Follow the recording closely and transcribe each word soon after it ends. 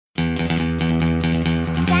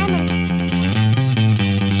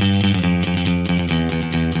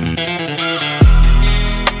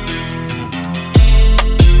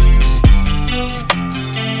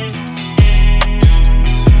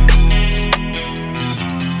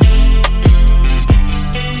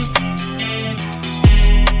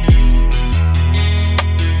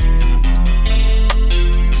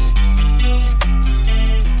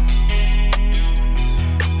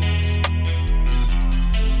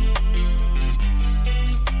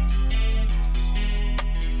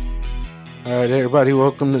All right, everybody,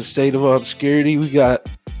 welcome to State of Obscurity. We got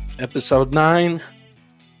episode 9.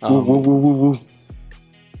 Woo, woo, Um, woo, woo, woo.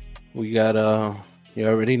 we got you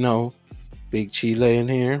already know, Big Chile in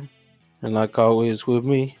here, and like always with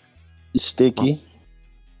me. uh, Sticky.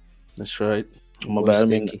 That's right, my My boy bad. I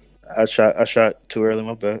mean, Sticky. I shot too early.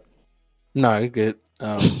 My bad. No, you're good.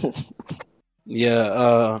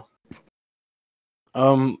 Yeah.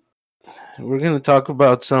 Um, we're gonna talk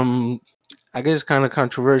about some, I guess, kind of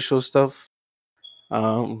controversial stuff.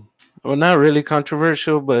 Well, not really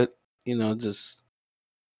controversial, but just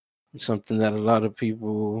something that a lot of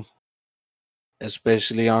people,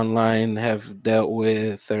 especially online, have dealt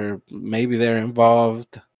with, or maybe they're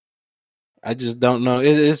involved. I just don't know.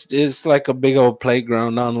 It's like a big old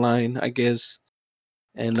playground online, I guess.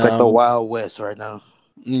 And It's like the Wild West right now.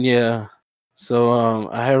 yeah. So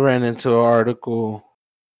I had ran into an article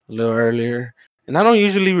a little earlier, and I don't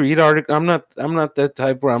usually read article. I'm not that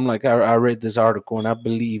type where I'm like I read this article and I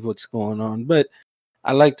believe what's going on, but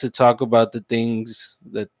I like to talk about the things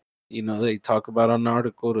that they talk about on the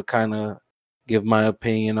article to kind of give my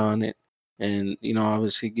opinion on it, and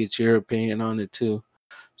obviously get your opinion on it too.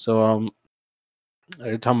 So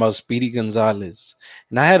they're talking about Speedy Gonzalez,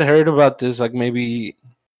 and I had heard about this like maybe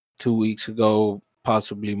 2 weeks ago,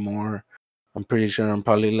 possibly more. I'm pretty sure I'm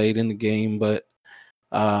probably late in the game, but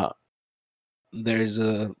uh, there's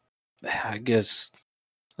I guess,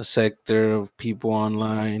 a sector of people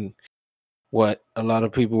online, what a lot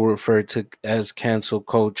of people refer to as cancel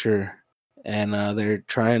culture, and they were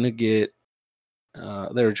trying to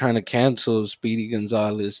cancel Speedy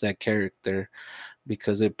Gonzalez, that character,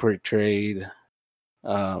 because it portrayed,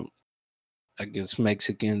 um, I guess,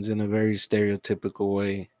 Mexicans in a very stereotypical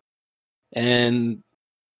way. And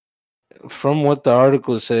from what the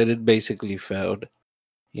article said, it basically failed.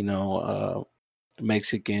 You know,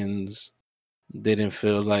 Mexicans didn't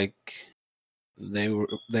feel like they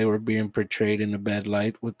were being portrayed in a bad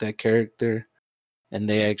light with that character, and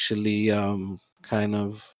they actually kind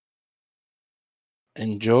of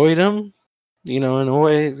enjoyed him. In a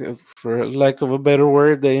way, for lack of a better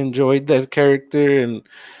word, they enjoyed that character. And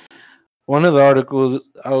one of the articles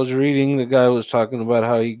I was reading, the guy was talking about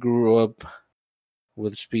how he grew up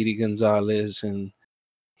with Speedy Gonzalez, and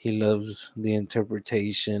he loves the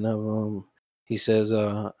interpretation of him. He says,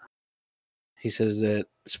 that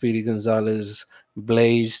Speedy Gonzalez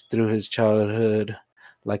blazed through his childhood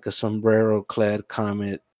like a sombrero-clad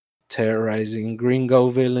comet, terrorizing gringo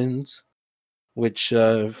villains. Which,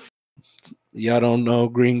 if y'all don't know,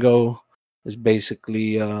 gringo is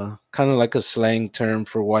basically kind of like a slang term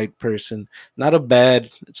for white person.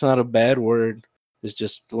 It's not a bad word. It's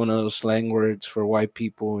just one of those slang words for white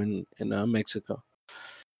people in Mexico.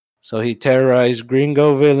 So he terrorized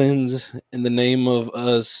gringo villains in the name of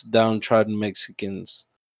us downtrodden Mexicans.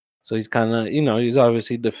 So he's kind of, he's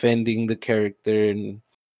obviously defending the character and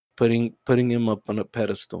putting him up on a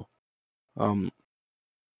pedestal. Um,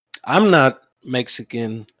 I'm not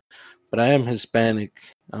Mexican, but I am Hispanic.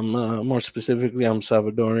 I'm more specifically, I'm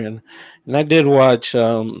Salvadorian, and I did watch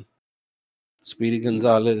Speedy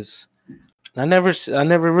Gonzalez. I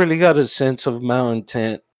never really got a sense of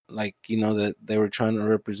malintent, like that they were trying to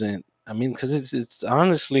represent. I mean, because it's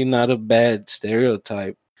honestly not a bad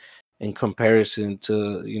stereotype in comparison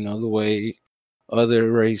to the way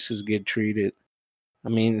other races get treated. I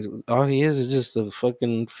mean, all he is just a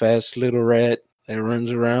fucking fast little rat that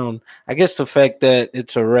runs around. I guess the fact that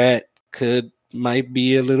it's a rat might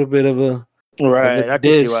be a little bit of a Right. I can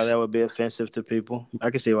see why diss. that would be offensive to people. I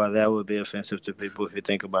can see why that would be offensive to people if you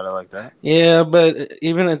think about it like that. Yeah, but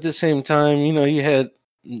even at the same time, you had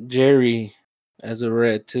Jerry as a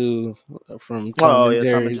rat too, from Tom Oh and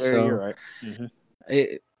yeah, Tom and Jerry. Jerry. You're So right. Hmm.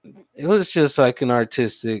 it it was just like an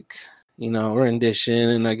artistic, rendition,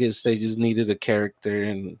 and I guess they just needed a character,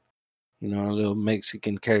 and a little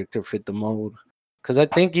Mexican character fit the mold. Because I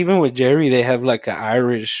think even with Jerry, they have like an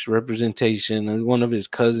Irish representation as one of his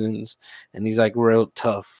cousins, and he's like real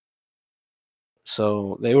tough.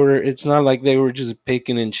 So it's not like they were just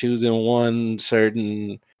picking and choosing one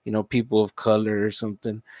certain, people of color or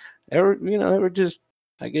something. They were just,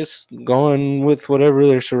 I guess, going with whatever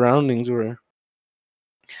their surroundings were.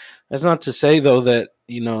 That's not to say though that,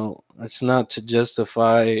 it's not to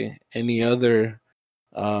justify any other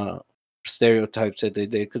uh stereotypes that they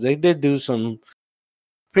did, because they did do some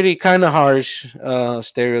pretty kind of harsh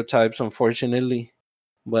stereotypes, unfortunately.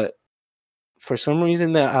 But for some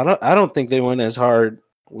reason, that I don't think they went as hard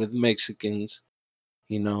with Mexicans,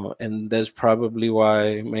 and that's probably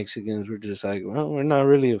why Mexicans were just like, well, we're not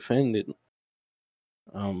really offended.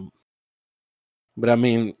 Um, but I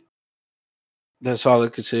mean, that's all I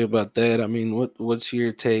could say about that. I mean, what's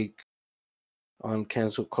your take on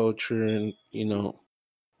cancel culture, and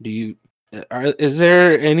do you is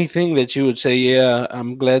there anything that you would say, yeah,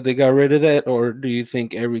 I'm glad they got rid of that, or do you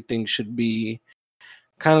think everything should be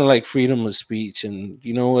kind of like freedom of speech, and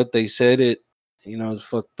you know what, they said it, it's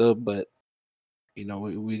fucked up, but we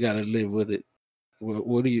got to live with it.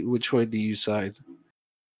 What do you, which way do you side?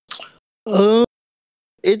 Uh,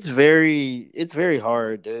 it's very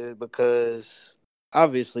hard, dude, because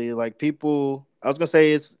obviously, like people, I was gonna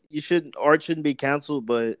say art shouldn't be canceled,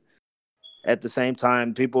 but at the same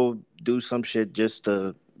time, people do some shit just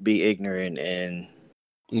to be ignorant and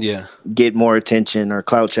Yeah. get more attention or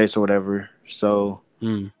clout chase or whatever. So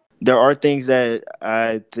Mm. there are things that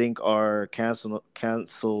I think are cancelable,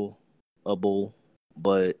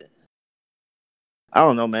 but I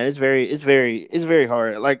don't know, man. It's very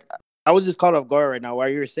hard. Like I was just caught off guard right now while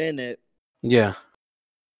you were saying that Yeah.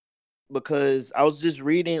 because I was just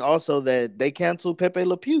reading also that they canceled Pepe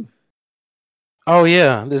Le Pew. Oh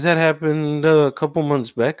yeah, does that happen a couple months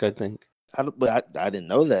back, I think. But I didn't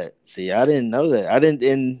know that. See, I didn't know that. I didn't,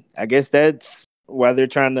 and I guess that's why they're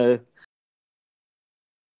trying to.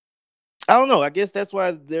 I don't know. I guess that's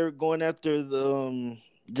why they're going after the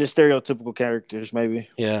just stereotypical characters, maybe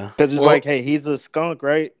Yeah. because it's Well, like, hey, he's a skunk,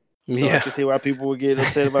 right? So I yeah. can see why people would get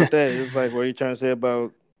upset about that. It's like, what are you trying to say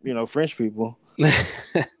about French people?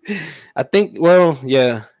 I think, well,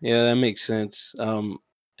 yeah, that makes sense.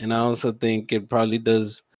 And I also think it probably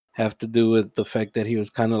does have to do with the fact that he was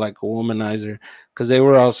kind of like a womanizer, because they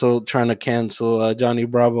were also trying to cancel Johnny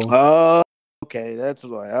Bravo. Oh, okay, that's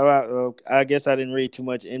why. I guess I didn't read too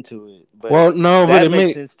much into it, but Well, no, but that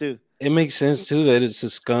makes sense too. it makes sense too that it's a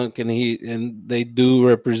skunk, and they do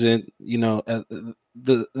represent,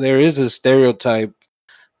 there is a stereotype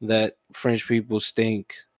that French people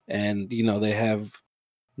stink, and they have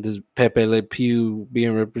this Pepe Le Pew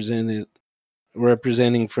being representing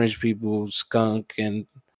French people skunk, and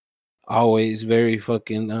always very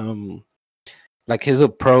fucking like his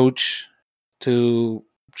approach to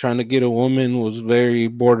trying to get a woman was very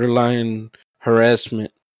borderline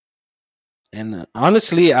harassment. And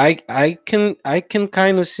honestly, I can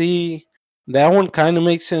kind of see that one kind of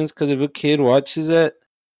makes sense, because if a kid watches that,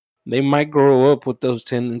 they might grow up with those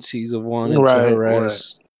tendencies of wanting to Right, right.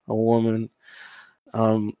 harass a woman,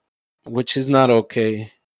 um, which is not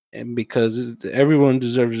okay, and because everyone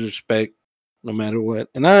deserves respect no matter what.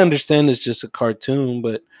 And I understand it's just a cartoon,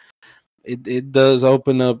 but it does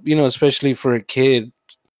open up, especially for a kid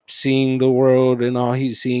seeing the world, and all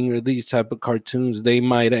he's seeing are these type of cartoons. They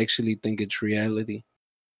might actually think it's reality.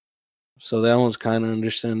 So that one's kind of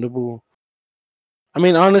understandable. I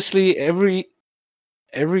mean, honestly, everything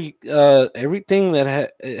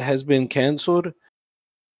that has been canceled,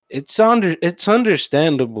 it's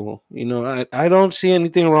understandable. I don't see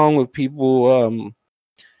anything wrong with people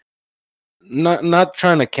not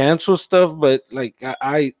trying to cancel stuff, but like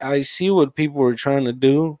I see what people are trying to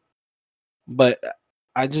do, but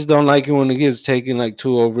I just don't like it when it gets taken like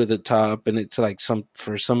too over the top, and it's like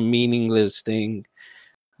some meaningless thing.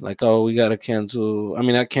 Like, oh, we gotta cancel. I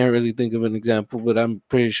mean, I can't really think of an example, but I'm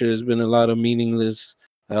pretty sure there's been a lot of meaningless.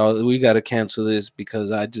 Oh, we gotta cancel this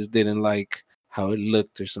because I just didn't like how it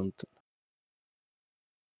looked or something.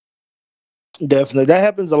 Definitely, that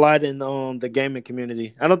happens a lot in the gaming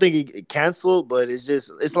community. I don't think it canceled, but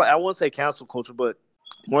it's like I won't say cancel culture, but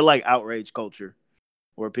more like outrage culture,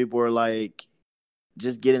 where people are like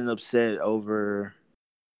just getting upset over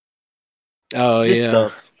Oh just yeah,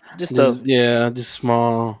 stuff, just stuff, just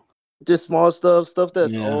small. just small stuff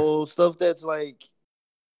that's Yeah, old, stuff that's like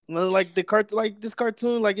like this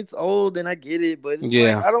cartoon, like it's old and I get it, but it's like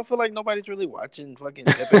yeah. I don't feel like nobody's really watching fucking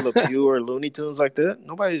Pepe Le Pew or Looney Tunes like that.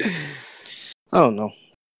 Nobody's. I don't know.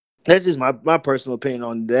 That's just my personal opinion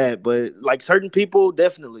on that. But like certain people,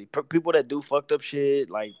 definitely people that do fucked up shit,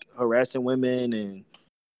 like harassing women and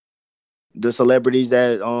the celebrities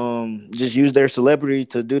that just use their celebrity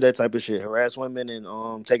to do that type of shit, harass women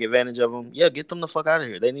and take advantage of them. Yeah, get them the fuck out of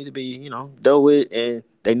here. They need to be dealt with, and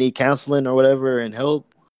they need counseling or whatever and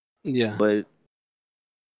help. Yeah. But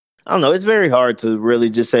I don't know. It's very hard to really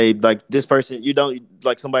just say like this person you don't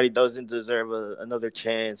like somebody doesn't deserve another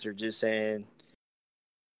chance, or just saying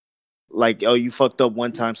like, oh, you fucked up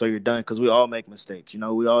one time so you're done, because we all make mistakes.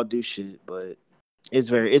 We all do shit, but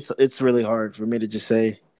it's really hard for me to just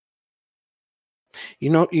say. You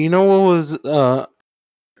know what was now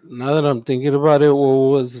that I'm thinking about it,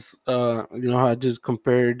 what was how I just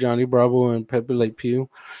compared Johnny Bravo and Pepe Le Pew.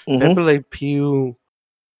 Pepe Mm-hmm. Le Pew,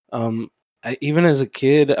 um even as a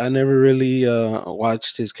kid, I never really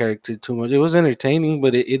watched his character too much. It was entertaining,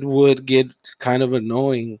 but it would get kind of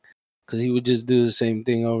annoying, because he would just do the same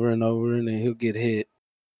thing over and over, and then he'll get hit.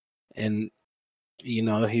 And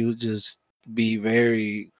he would just be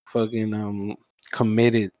very fucking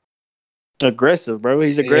committed. Aggressive, bro.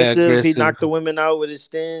 He's Yeah, aggressive. He aggressive. knocked the women out with his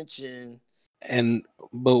stench, and And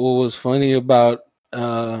but what was funny about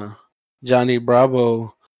uh Johnny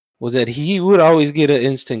Bravo was that he would always get an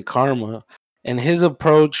instant karma, and his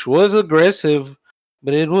approach was aggressive,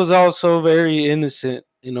 but it was also very innocent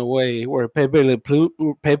in a way. Where Pepe Le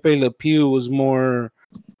Pew was more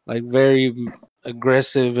like very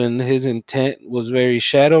aggressive, and his intent was very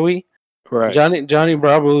shadowy. right, Johnny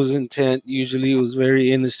Bravo's intent usually was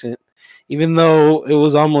very innocent, even though it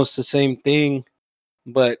was almost the same thing.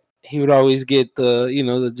 But he would always get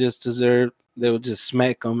the just dessert. They would just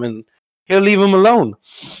smack him, and he'll leave him alone.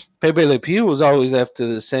 Pepe Le Pew was always after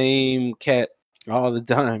the same cat all the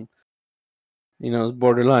time. It's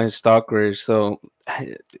borderline stalkerish. So,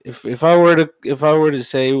 if I were to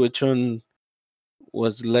say which one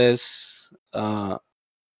was less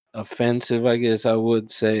offensive, I guess I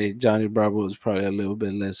would say Johnny Bravo was probably a little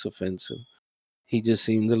bit less offensive. He just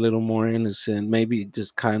seemed a little more innocent, maybe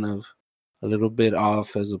just kind of a little bit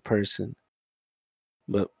off as a person.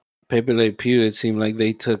 But Pepe Le Pew, it seemed like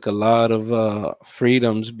they took a lot of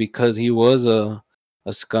freedoms because he was a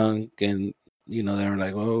skunk, and they were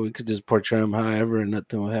like, "Oh, we could just portray him however, and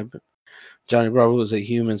nothing would happen." Johnny Bravo was a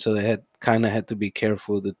human, so they had to be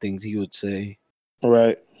careful of the things he would say.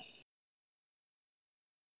 right.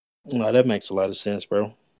 No, that makes a lot of sense,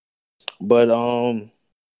 bro. But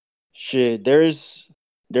shit, there's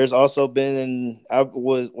also been I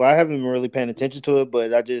haven't been really paying attention to it,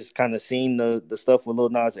 but I just kind of seen the stuff with Lil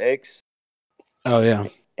Nas X Oh yeah,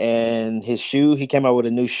 and his shoe. He came out with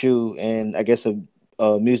a new shoe and I guess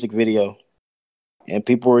a music video, and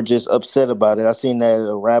people were just upset about it. I seen that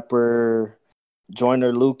a rapper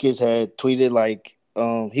Joyner Lucas had tweeted like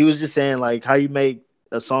he was just saying like how you make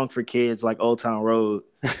a song for kids like Old Town Road.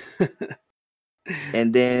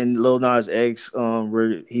 And then Lil Nas X,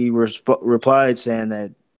 replied saying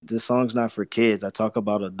that this song's not for kids. I talk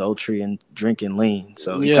about adultery and drinking lean.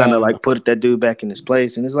 So he kind of yeah, like put that dude back in his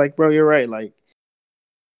place. And it's like, bro, you're right. Like,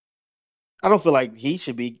 I don't feel like he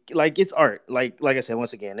should be like it's art. Like I said,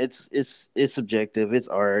 once again, it's subjective. It's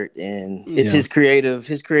art, and it's yeah, his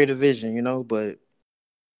creative vision. But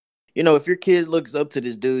if your kid looks up to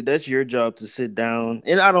this dude, that's your job to sit down.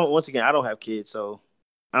 And I don't have kids, so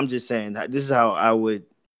I'm just saying this is how I would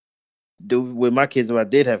do with my kids. If I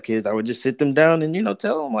did have kids, I would just sit them down and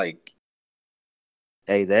tell them like,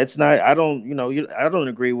 "Hey, that's not. I don't. I don't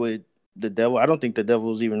agree with the devil. I don't think the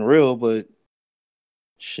devil is even real. But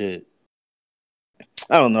shit,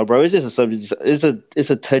 I don't know, bro. It's just a subject. It's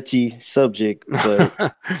a touchy subject.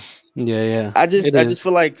 But yeah, yeah. I It just I just is.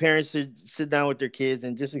 feel like parents should sit down with their kids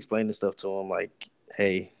and just explain the stuff to them. Like,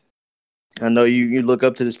 hey, I know you look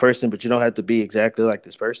up to this person, but you don't have to be exactly like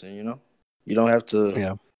this person. You don't have to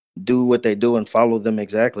Yeah, do what they do and follow them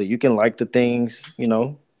exactly. You can like the things, you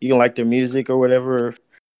can like their music or whatever,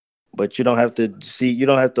 but you don't have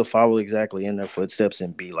to follow exactly in their footsteps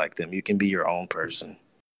and be like them. You can be your own person.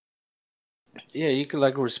 yeah. You can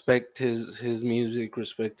like respect his music,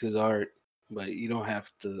 respect his art, but you don't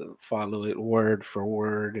have to follow it word for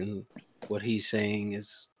word. And what he's saying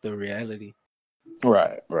is the reality.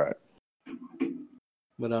 Right, right.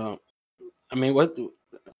 But I mean, do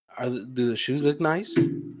the shoes look nice?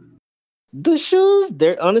 The shoes,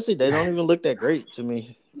 they're honestly they don't even look that great to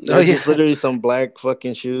me. Oh They're just yeah, literally some black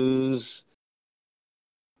fucking shoes.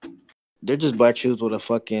 They're just black shoes with a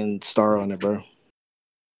fucking star on it, bro.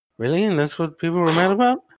 really? And that's what people were mad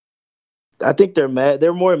about? I think they're mad.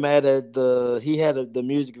 They're more mad at the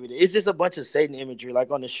music video. It's just a bunch of Satan imagery.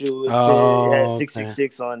 Like on the shoe, it has Oh, okay.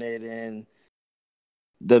 666 on it, and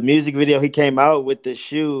the music video he came out with the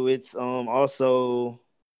shoe. It's also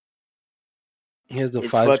Here's the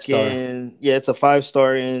it's 5 star. fucking yeah. It's a 5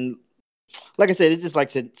 star, and like I said, it's just like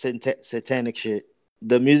satanic shit.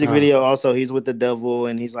 The music Oh. video also, he's with the devil,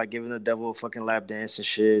 and he's like giving the devil a fucking lap dance and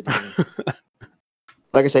shit. And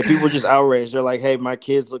like I said, people are just outraged. They're like, "Hey, my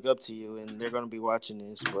kids look up to you, and they're gonna be watching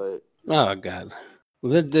this." But Oh God.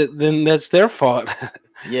 Well, then that's their fault.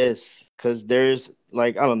 yes, because there's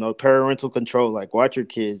like I don't know parental control. Like, watch your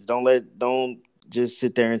kids. Don't just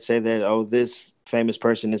sit there and say that. Oh, this famous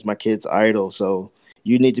person is my kid's idol. So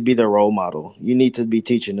you need to be their role model. You need to be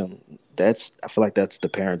teaching them. I feel like that's the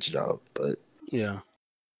parent's job. But Yeah.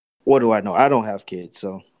 what do I know? I don't have kids,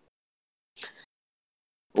 so.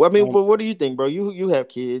 Well, I mean, Um, but what do you think, bro? You have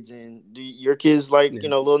kids, and do your kids like yeah.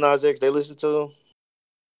 Lil Nas X? They listen to him.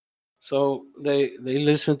 So they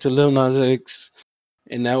listened to Lil Nas X,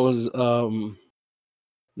 and that was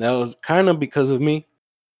kind of because of me,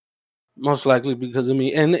 most likely because of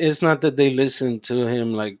me. And it's not that they listened to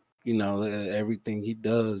him like everything he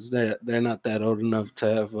does. They're not that old enough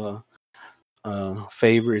to have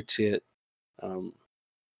favorites yet. Um,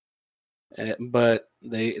 but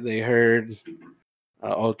they heard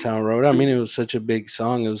Old Town Road. I mean, it was such a big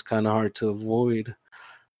song; it was kind of hard to avoid.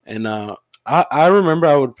 And I remember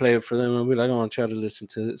I would play it for them and be like, "I want to try to listen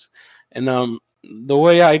to this." And the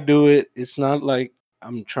way I do it, it's not like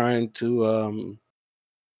I'm trying to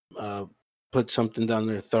uh, put something down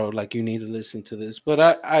their throat, like you need to listen to this. But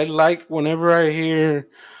I like whenever I hear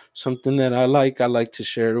something that I like to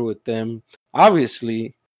share it with them.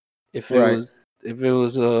 Obviously, if it Right. was if it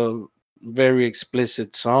was a very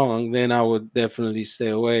explicit song, then I would definitely stay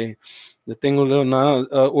away. The thing with Lil Nas,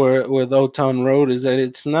 with Old Town Road is that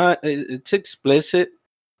it's explicit,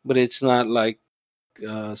 but it's not like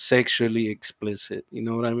sexually explicit. You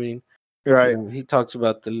know what I mean? Right. He talks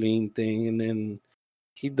about the lean thing, and then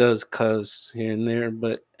he does cuss here and there,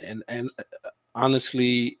 but and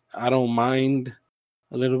honestly, I don't mind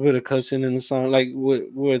a little bit of cussing in the song. Like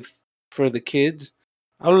with for the kids,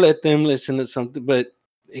 I'll let them listen to something, but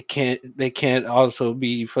they can't also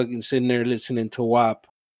be fucking sitting there listening to WAP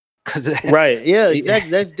because Right. Yeah, yeah,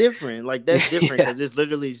 exactly. That's different. Like that's different yeah, because it's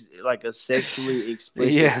literally like a sexually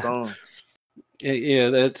explicit yeah. song. Yeah,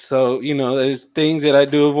 that's so. There's things that I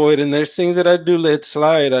do avoid, and there's things that I do let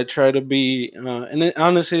slide. I try to be, and it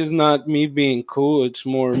honestly is not me being cool. It's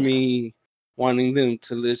more me wanting them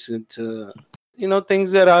to listen to,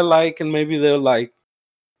 things that I like, and maybe they'll like.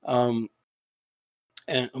 Um,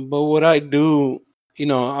 but what I do,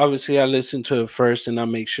 obviously I listen to it first, and I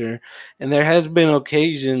make sure. And there has been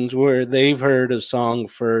occasions where they've heard a song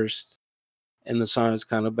first, and the song is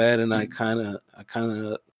kind of bad, and I kind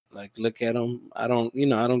of like look at them. I don't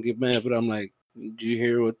get mad, but I'm like, "Do you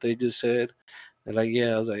hear what they just said?" They're like,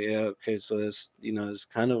 "Yeah." I was like, "Yeah, okay." So that's it's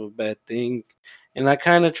kind of a bad thing, and I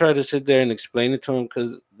kind of try to sit there and explain it to them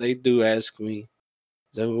because they do ask me,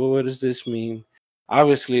 "So, well, what does this mean?"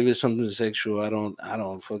 Obviously, if it's something sexual, I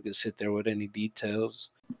don't fucking sit there with any details.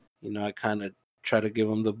 I kind of try to give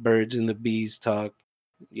them the birds and the bees talk.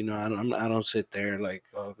 I don't sit there like,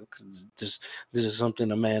 oh, 'cause this is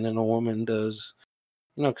something a man and a woman does.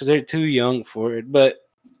 Because they're too young for it. But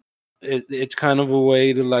it's kind of a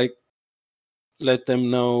way to like let them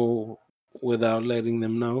know without letting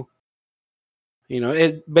them know.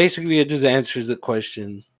 It just answers the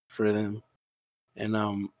question for them, and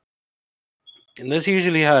that's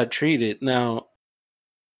usually how I treat it. Now,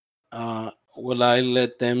 will I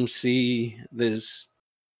let them see this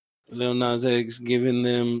Lil Nas X giving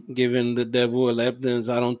the devil a lap dance?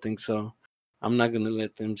 I don't think so. I'm not gonna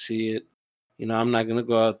let them see it. I'm not gonna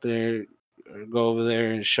go out there or go over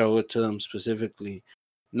there and show it to them specifically.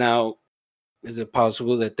 Now, is it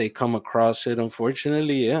possible that they come across it?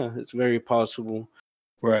 Unfortunately, yeah, it's very possible.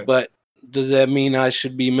 Right. But does that mean I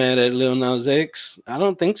should be mad at Lil Nas X? I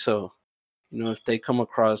don't think so. If they come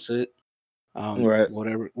across it, Right.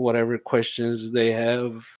 whatever questions they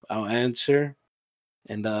have, I'll answer.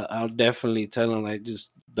 And I'll definitely tell them like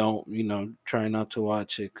just don't try not to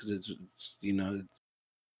watch it because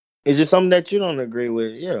It's just something that you don't agree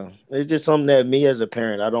with. Yeah. It's just something that me as a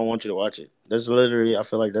parent, I don't want you to watch it. That's literally I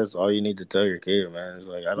feel like that's all you need to tell your kid, man. It's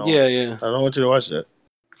like yeah, yeah. I don't want you to watch that.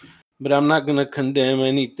 But I'm not gonna condemn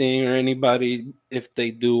anything or anybody if they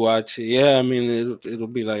do watch it. Yeah, I mean it'll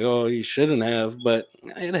be like, oh, you shouldn't have, but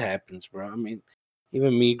it happens, bro. I mean,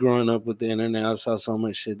 even me growing up with the internet, I saw so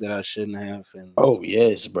much shit that I shouldn't have, and Oh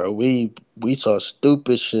yes, bro. We saw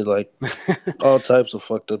stupid shit like all types of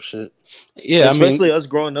fucked up shit. yeah, I mean, Especially us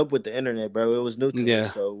growing up with the internet, bro. It was new to us, yeah.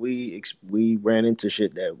 so we ran into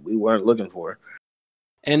shit that we weren't looking for.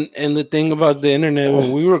 And the thing about the internet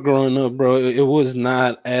when we were growing up, bro, it was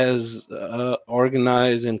not as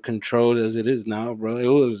organized and controlled as it is now, bro. It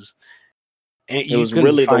was, and It you was couldn't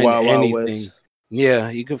really the find Wild Wild anything. West. Yeah,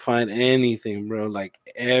 you could find anything, bro. Like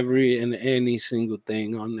every and any single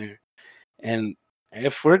thing on there. And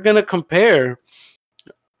if we're gonna compare,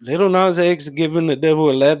 Little Nas X giving the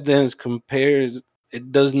devil a lap dance compares.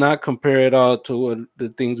 It does not compare at all to what the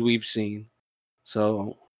things we've seen.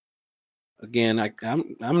 So again,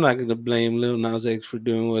 I'm not gonna blame Lil Nas X for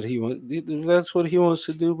doing what he wants. If that's what he wants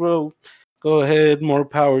to do, bro, go ahead. More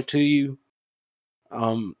power to you.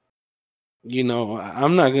 Um,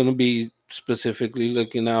 I'm not gonna be specifically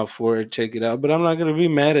looking out for it, check it out, but I'm not gonna be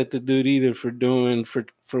mad at the dude either for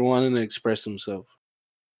wanting to express himself.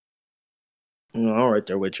 I'm right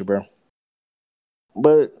there with you, bro.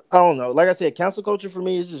 But I don't know. Like I said, council culture for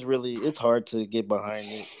me is just really it's hard to get behind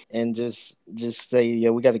it and just say,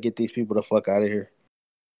 yeah, we got to get these people the fuck out of here.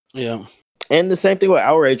 Yeah, And the same thing with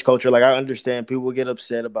our age culture. Like I understand people get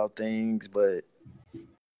upset about things, but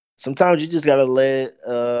sometimes you just gotta let.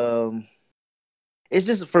 It's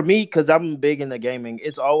just for me because I'm big into gaming.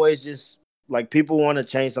 It's always just like people want to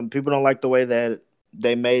change something. People don't like the way that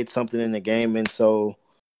they made something in the game, and so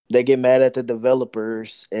they get mad at the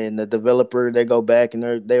developers. And the developer they go back and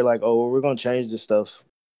they're like, "Oh, well, we're gonna change this stuff."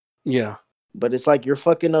 Yeah. But it's like you're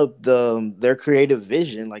fucking up their creative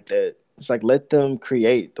vision like that. It's like let them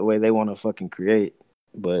create the way they want to fucking create.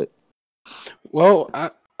 But Well,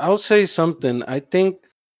 I'll say something. I think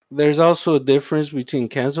there's also a difference between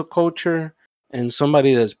cancel culture and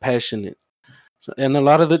somebody that's passionate. So, and a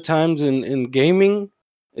lot of the times in gaming,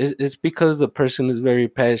 it's because the person is very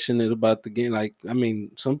passionate about the game. Like, I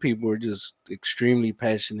mean, some people are just extremely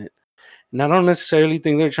passionate. And I don't necessarily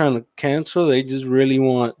think they're trying to cancel. They just really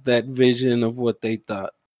want that vision of what they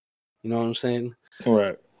thought. You know what I'm saying?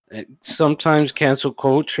 right, And sometimes cancel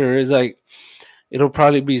culture is like, it'll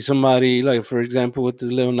probably be somebody like, for example, with this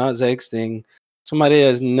Lil Nas X thing, somebody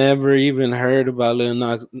has never even heard about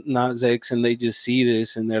Nas X, and they just see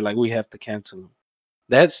this and they're like, we have to cancel him.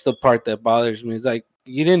 That's the part that bothers me. It's like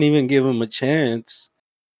you didn't even give him a chance,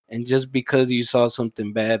 and just because you saw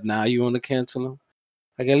something bad, now you want to cancel him.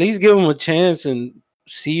 Like at least give him a chance and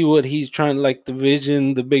see what he's trying, like the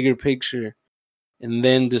vision, the bigger picture, and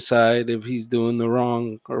then decide if he's doing the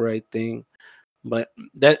wrong or right thing. But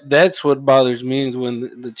that's what bothers me is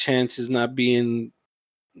when the chance is not being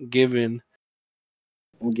given.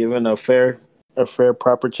 given a fair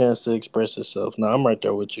proper chance to express itself. No, I'm right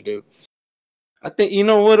there with you, dude. I think you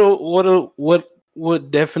know what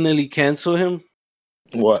would definitely cancel him,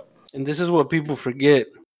 What? and this is what people forget.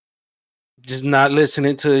 Just not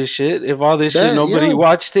listening to his shit. If all this shit That nobody yeah.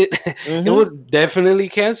 watched it, it Mm-hmm. would definitely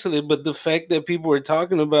cancel it. But the fact that people were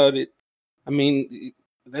talking about it, I mean,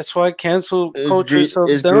 that's why cancel culture is so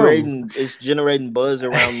dumb. It's generating buzz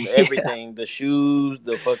around Yeah, everything. The shoes,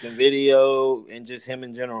 the fucking video, and just him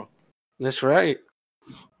in general. that's right.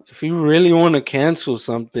 If you really want to cancel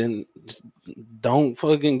something, just don't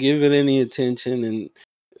fucking give it any attention. And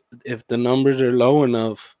if the numbers are low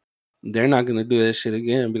enough, they're not gonna do that shit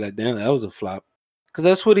again. Be like, damn, that was a flop. Because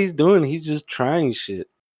that's what he's doing. He's just trying shit.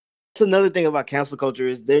 That's another thing about cancel culture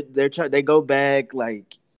is they go back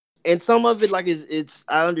like, and some of it like it's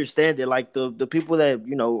I understand it like the people that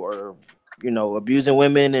are abusing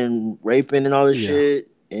women and raping and all this Yeah. shit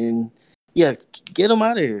and yeah, get them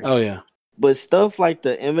out of here. Oh yeah. But stuff like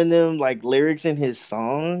the Eminem like lyrics in his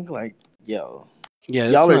song, like yo, Yeah.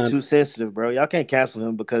 It's y'all are not. too sensitive, bro. Y'all can't cancel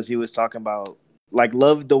him because he was talking about like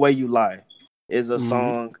 "Love the Way You Lie" is a Mhm.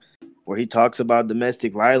 song where he talks about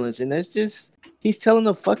domestic violence, and that's just he's telling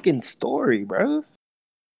a fucking story, bro.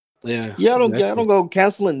 Yeah. Y'all don't Exactly. go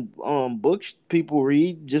canceling books people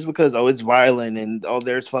read just because it's violent and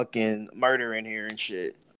there's fucking murder in here and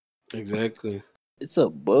shit. Exactly. It's a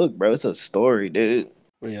book, bro. It's a story, dude.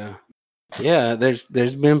 Yeah. Yeah.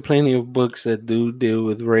 There's been plenty of books that do deal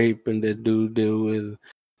with rape and that do deal with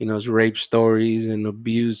rape stories and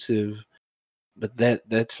abusive. But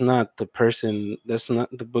that's not the person. That's not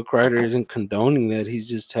the book writer. Isn't condoning that. He's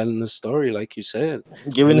just telling the story, like you said.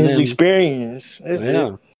 Given his Eminem. experience, that's it.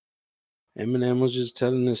 Yeah. Eminem was just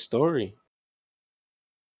telling his story.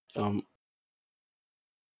 Um.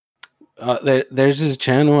 There's this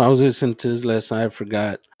channel I was listening to this last night. I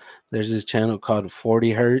forgot. There's this channel called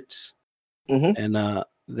 40 Hertz, Mm-hmm.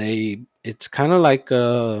 and it's kind of like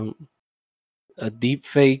a deep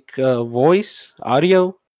fake voice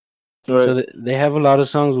audio. So Right. they have a lot of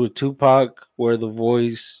songs with Tupac where the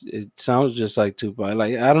voice it sounds just like Tupac.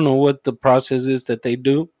 Like I don't know what the process is that they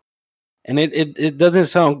do, and it doesn't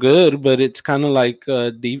sound good, but it's kind of like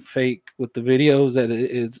deep fake with the videos that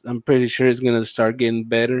it is. I'm pretty sure it's gonna start getting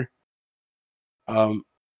better. Um,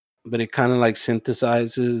 but it kind of like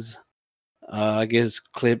synthesizes, I guess,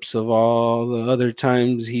 clips of all the other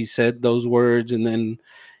times he said those words, and then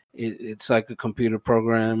it's like a computer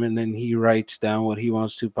program, and then he writes down what he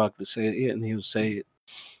wants Tupac to say it, and he'll say it.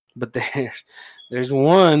 But there's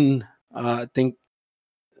one, I think,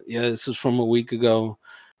 yeah, this is from a week ago,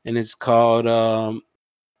 and it's called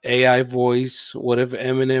AI Voice. Whatever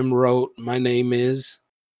Eminem wrote, my name is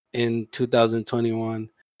in 2021,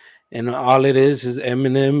 and all it is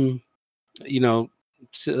Eminem, you know,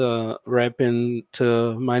 rapping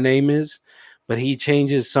to my name is, but he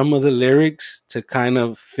changes some of the lyrics to kind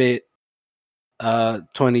of fit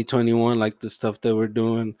 2021, like the stuff that we're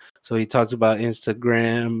doing. So he talks about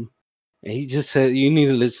Instagram, and he just said you need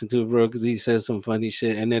to listen to it, bro, because he says some funny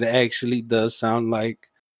shit, and it actually does sound like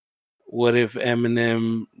what if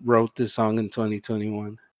Eminem wrote this song in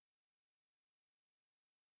 2021.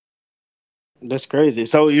 That's crazy.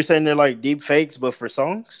 So you're saying they're like deep fakes, but for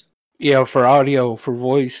songs? Yeah, for audio, for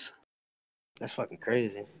voice. That's fucking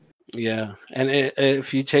crazy. Yeah, and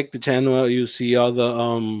if you check the channel out, you see all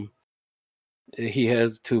the he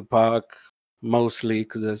has Tupac mostly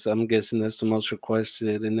because I'm guessing that's the most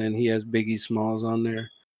requested, and then he has Biggie Smalls on there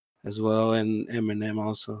as well, and Eminem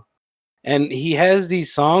also. And he has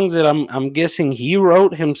these songs that I'm guessing he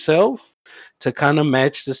wrote himself to kind of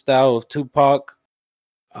match the style of Tupac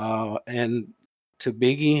and to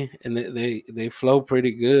Biggie, and they flow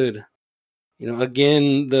pretty good.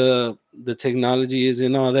 Again, the technology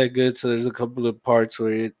isn't all that good, so there's a couple of parts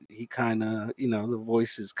where he kind of, the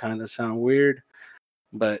voices kind of sound weird,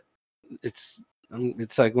 but it's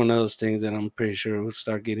like one of those things that I'm pretty sure will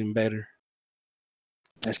start getting better.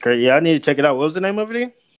 That's great. Yeah, I need to check it out. What was the name of it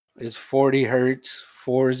again? It's 40 hertz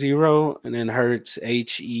 40, and then hertz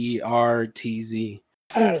HERTZ.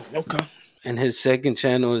 Okay. And his second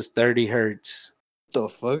channel is 30 hertz. The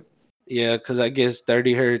fuck? Yeah, because I guess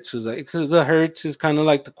 30 hertz was like, because the hertz is kind of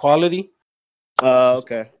like the quality.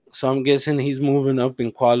 Okay. So I'm guessing he's moving up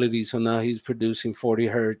in quality. So now he's producing 40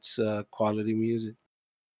 hertz quality music.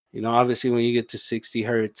 Obviously when you get to 60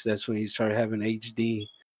 hertz, that's when you start having HD.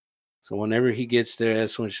 So whenever he gets there,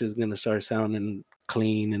 that's when shit's gonna start sounding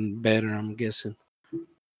clean and better, I'm guessing.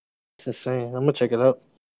 It's insane. I'm gonna check it out.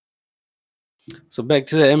 So back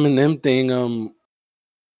to the Eminem thing.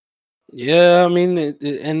 Yeah, I mean,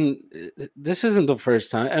 this isn't the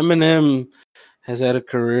first time. Eminem has had a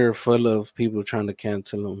career full of people trying to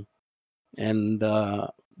cancel him, and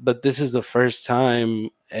but this is the first time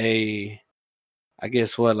I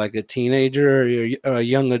guess like a teenager or a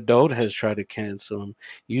young adult has tried to cancel him.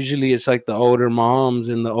 Usually, it's like the older moms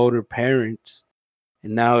and the older parents,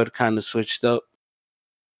 and now it kind of switched up.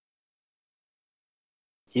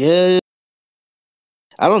 Yeah.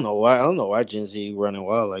 I don't know why. I don't know why Gen Z running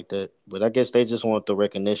wild like that. But I guess they just want the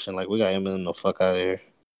recognition. Like we got Eminem the fuck out of here.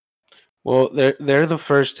 Well, they're the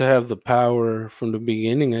first to have the power from the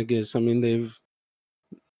beginning, I guess. I mean, they've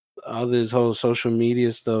all this whole social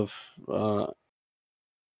media stuff.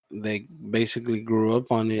 They basically grew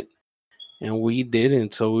up on it, and we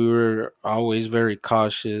didn't. So we were always very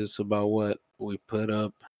cautious about what we put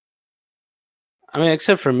up. I mean,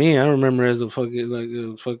 except for me, I remember as a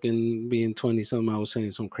fucking being 20 something, I was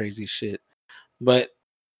saying some crazy shit. But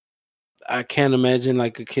I can't imagine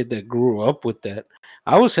like a kid that grew up with that.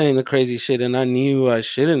 I was saying the crazy shit, and I knew I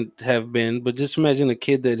shouldn't have been. But just imagine a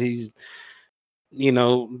kid that he's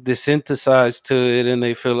desensitized to it, and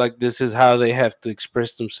they feel like this is how they have to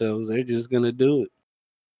express themselves. They're just gonna do it.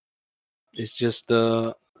 It's just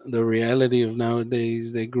the reality of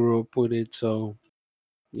nowadays. They grew up with it, so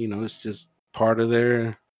it's just part of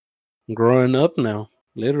their growing up now,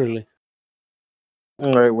 literally.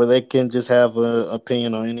 All right, where they can just have an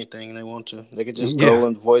opinion on anything they want to. They can just Yeah, go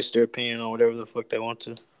and voice their opinion on whatever the fuck they want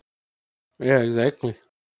to. yeah, exactly.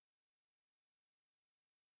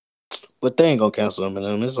 But they ain't gonna cancel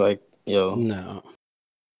Eminem. It's like, yo, No,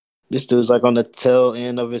 this dude's like on the tail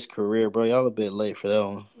end of his career, bro. Y'all a bit late for that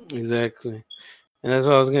one. exactly. And that's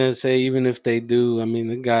what I was gonna say. Even if they do, I mean,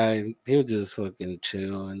 the guy, he'll just fucking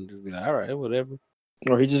chill and just be like, all right, whatever.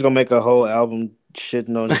 Or he just gonna make a whole album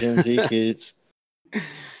shitting on Gen Z kids.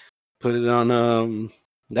 Put it on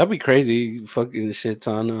that'd be crazy. He fucking shits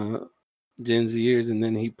on Gen Zers, and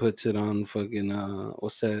then he puts it on fucking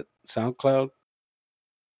what's that, SoundCloud?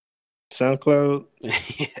 SoundCloud,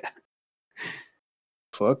 Yeah.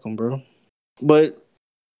 fuck them, bro. But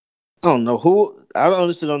I don't know who. I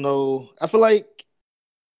honestly don't know. I feel like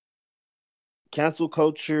cancel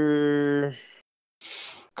culture.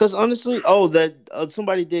 Cause honestly, that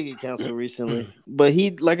somebody did get canceled recently, but he,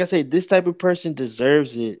 like I said, this type of person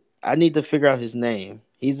deserves it. I need to figure out his name.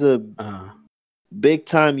 He's a uh, big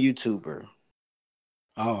time YouTuber.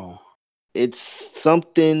 oh. It's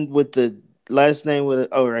something with the last name with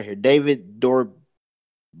right here, David Dorbrick.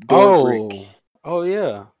 Oh. Oh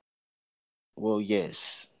yeah. Well,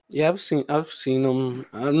 yes. Yeah, I've seen him.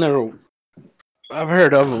 I've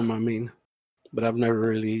heard of him, I mean, but I've never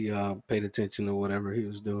really paid attention to whatever he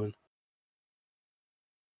was doing.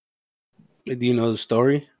 Do you know the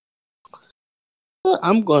story?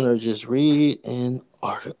 I'm gonna just read an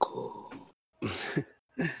article.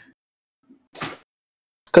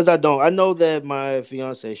 Cause I don't. I know that my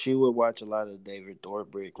fiance, she would watch a lot of David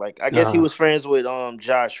Dorbrick. Like I guess he uh was friends with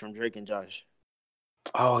Josh from Drake and Josh.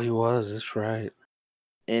 Oh, he was. That's right.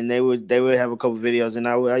 And they would have a couple videos, and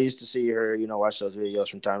I used to see her, watch those videos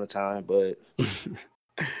from time to time. But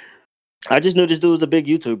I just knew this dude was a big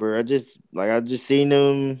YouTuber. I just seen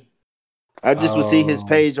him. I just would see his Oh,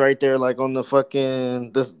 page right there, like on the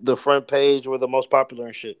fucking the front page where the most popular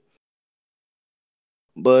and shit.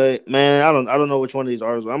 But man, I don't know which one of these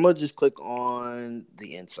artists. I'm gonna just click on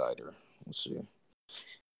the Insider. Let's see.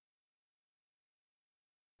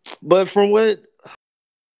 But from what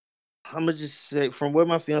I'm gonna just say, from what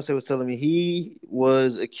my fiance was telling me, he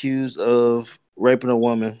was accused of raping a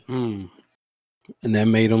woman. Hmm. And that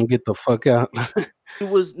made him get the fuck out. He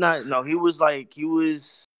was not. No, he was. I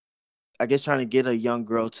guess trying to get a young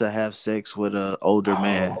girl to have sex with an older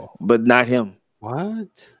man, Oh, but not him. what?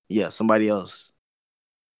 Yeah, somebody else.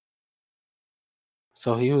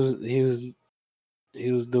 So he was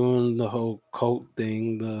doing the whole cult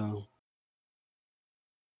thing, the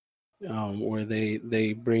where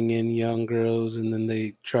they bring in young girls and then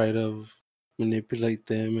they try to manipulate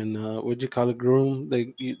them and what'd you call it, groom?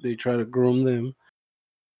 They try to groom them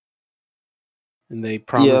and they Yeah,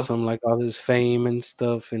 promise them like all this fame and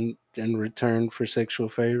stuff in return for sexual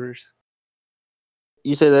favors.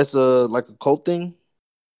 you say that's a like a cult thing.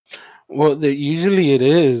 Well, usually it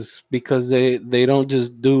is because they don't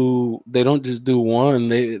just do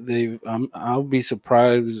one. I'll be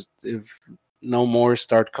surprised if no more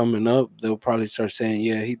start coming up. They'll probably start saying,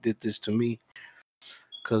 "Yeah, he did this to me."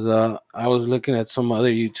 Because I was looking at some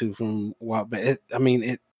other YouTube from a while, but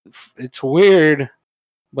it's weird.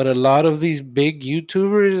 But a lot of these big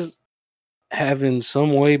YouTubers have in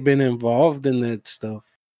some way been involved in that stuff.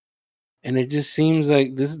 And it just seems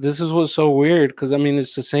like this is what's so weird because I mean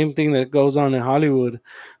it's the same thing that goes on in Hollywood.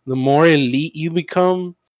 The more elite you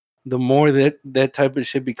become, the more that type of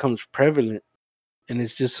shit becomes prevalent. And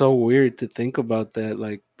it's just so weird to think about that.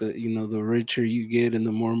 Like the richer you get and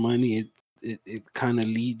the more money it kind of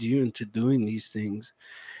leads you into doing these things.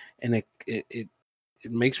 And it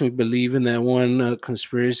makes me believe in that one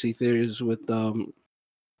conspiracy theories with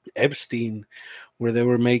Epstein, where they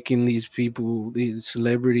were making these people, these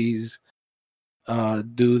celebrities,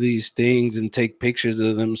 do these things and take pictures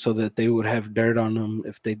of them so that they would have dirt on them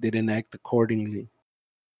if they didn't act accordingly.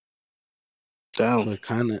 Damn. So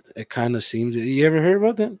it kind of seems. You ever heard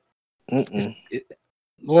about that? It's, Mm-mm. it,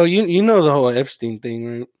 well, you know the whole Epstein thing,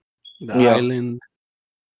 right? The Yeah. island,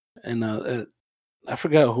 and I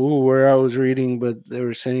forgot where I was reading, but they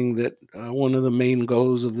were saying that one of the main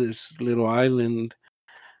goals of this little island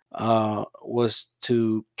was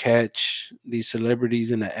to catch these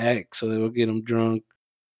celebrities in the act, so they would get them drunk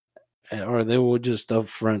or they will just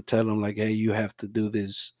upfront tell them like, "Hey, you have to do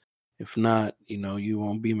this. If not, you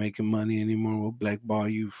won't be making money anymore. We'll blackball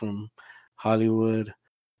you from Hollywood."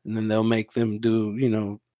 And then they'll make them do,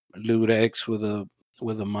 lewd acts with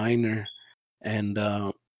a minor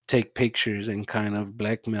and take pictures and kind of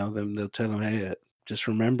blackmail them. They'll tell them, "Hey, just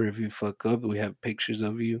remember, if you fuck up, we have pictures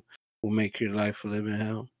of you. We'll make your life a living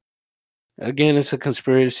hell." Again, it's a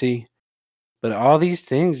conspiracy, but all these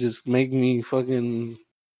things just make me fucking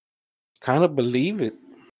kind of believe it.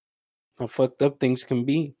 How fucked up things can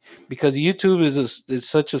be because YouTube is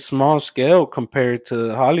such a small scale compared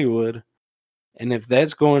to Hollywood, and if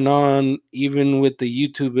that's going on even with the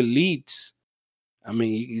YouTube elites, I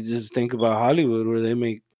mean, you can just think about Hollywood where they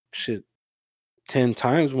make shit 10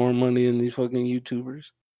 times more money than these fucking YouTubers.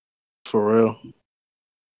 For real.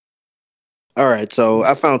 All right, so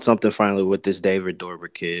I found something finally with this David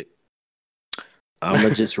Dorber kid. I'm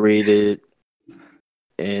gonna just read it,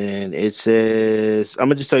 and it says I'm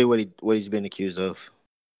gonna just tell you what he's been accused of.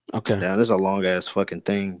 Okay, Damn, this is a long ass fucking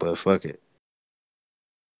thing, but fuck it.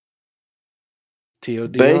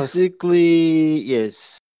 TODR. Basically,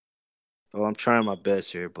 yes. Well, I'm trying my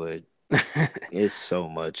best here, but it's so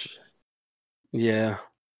much. Yeah.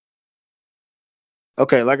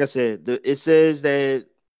 Okay, like I said, it says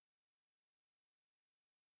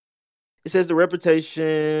the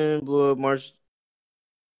Reputation blew up March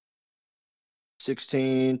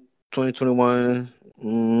 16, 2021.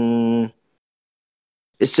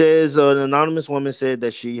 It says an anonymous woman said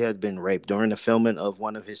that she had been raped during the filming of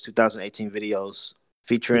one of his 2018 videos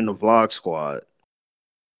featuring the Hmm. Vlog Squad.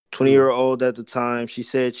 20-year old at the time, she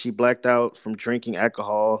said she blacked out from drinking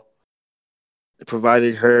alcohol. It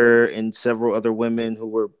provided her and several other women who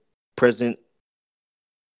were present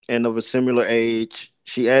and of a similar age.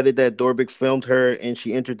 She added that Dorbick filmed her and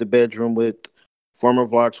she entered the bedroom with former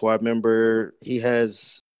Vlog Squad member. He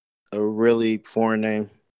has a really foreign name.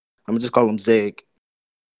 I'm gonna just call him Zeg,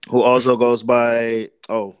 who also goes by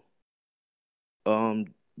um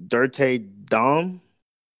Dirte Dom.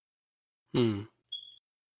 Hmm.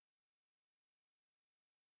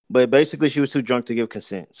 But basically she was too drunk to give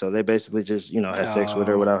consent. So they basically just, had sex with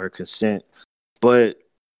her Oh. without her consent. But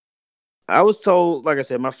I was told, like I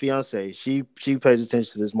said, my fiance, she pays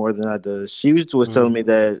attention to this more than I do. She was telling Mhm. me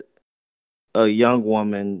that a young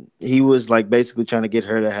woman, he was like basically trying to get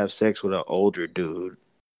her to have sex with an older dude.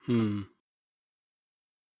 Hmm.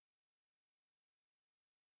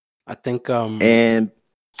 I think And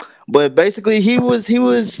but basically he was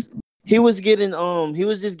He was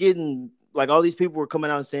just getting like all these people were coming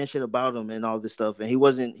out and saying shit about him and all this stuff, and he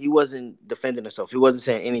wasn't defending himself. He wasn't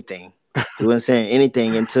saying anything. He wasn't saying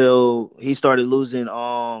anything until he started losing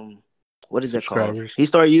what is that called? Subscribers. He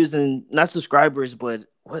started using not subscribers, but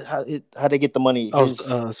how they get the money? Oh,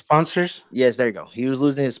 His sponsors. yes, there you go. He was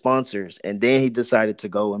losing his sponsors, and then he decided to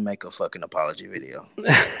go and make a fucking apology video.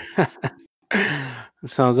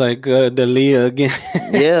 Sounds like Dalia again.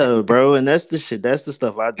 Yeah, bro, and that's the shit. That's the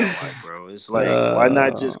stuff I don't like, bro. It's like, why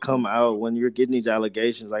not Uh, just come out when you're getting these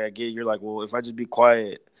allegations? Like, I get you're like, well, if I just be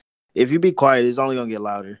quiet, if you be quiet, it's only gonna get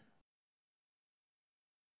louder.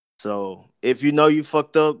 So if you know you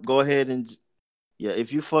fucked up, go ahead and yeah.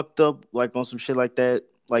 If you fucked up like on some shit like that,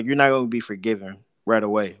 like you're not gonna be forgiven right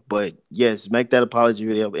away. But yes, make that apology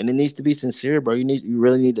video, and it needs to be sincere, bro. You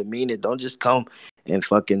really need to mean it. Don't just come and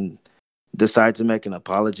fucking decide to make an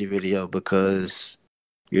apology video because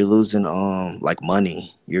you're losing like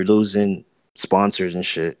money. You're losing sponsors and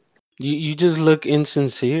shit. you just look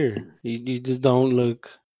insincere. You just don't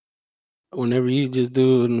look. Whenever you just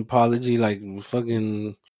do an apology, like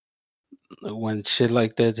fucking when shit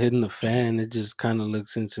like that's hitting the fan, it just kind of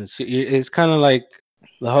looks insincere. It's kind of like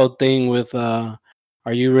the whole thing with are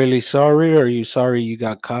you really sorry or are you sorry you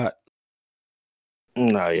got caught?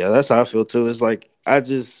 No, yeah, that's how I feel too. It's like it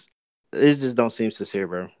just don't seem sincere,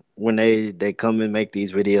 bro. When they come and make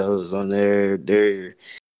these videos on their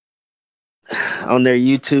on their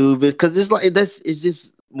YouTube, because it's like it's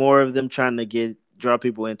just more of them trying to draw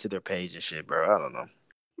people into their page and shit, bro. I don't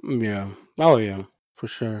know. Yeah. Oh yeah, for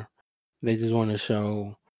sure. They just want to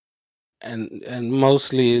show, and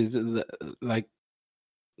mostly is like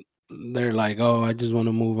they're like, oh, I just want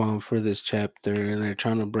to move on for this chapter, and they're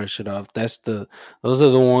trying to brush it off. Those are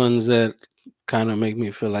the ones that kind of make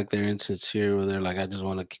me feel like they're insincere, where they're like, I just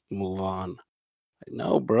want to move on. Like,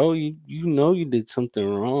 no, bro, you know you did something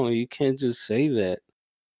wrong. You can't just say that.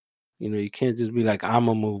 You can't just be like,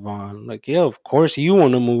 I'ma move on. Like, yeah, of course you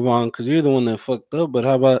want to move on because you're the one that fucked up. But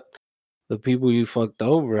how about the people you fucked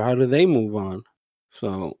over? How do they move on?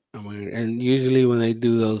 So I mean, and usually when they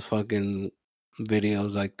do those fucking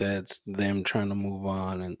videos like that, it's them trying to move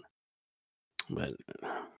on. And but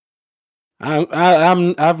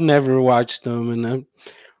I've never watched them, and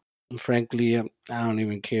frankly, I don't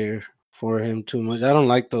even care for him too much. I don't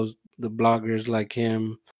like the bloggers like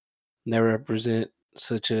him. They represent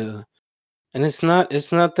such a, and it's not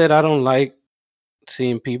that I don't like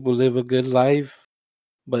seeing people live a good life,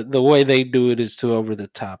 but the way they do it is too over the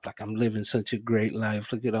top. Like, I'm living such a great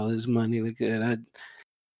life. Look at all this money. Look at it.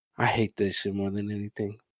 I hate this shit more than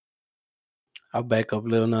anything. I'll back up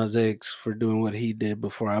Lil Nas X for doing what he did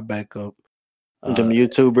before I back up. Them Uh,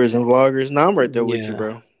 YouTubers and vloggers. Nah, I'm right there with you, yeah,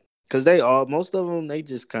 bro. Because most of them, they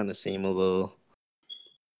just kind of seem yeah. a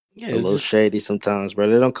It's little just shady sometimes, bro.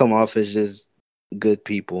 They don't come off as just good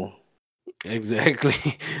people. exactly.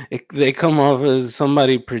 They come off as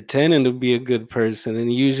somebody pretending to be a good person,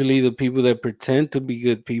 and usually the people that pretend to be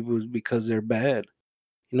good people is because they're bad.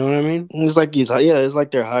 You know what I mean? It's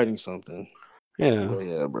like they're hiding something. Yeah. But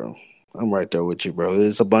yeah, bro. I'm right there with you, bro.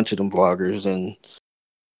 There's a bunch of them vloggers and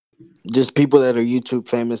just people that are YouTube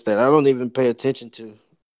famous that I don't even pay attention to.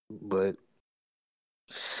 But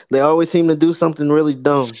they always seem to do something really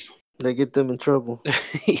dumb. They get them in trouble.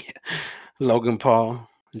 Yeah. Logan Paul,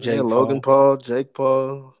 Yeah, Jake Logan Paul, Paul, Jake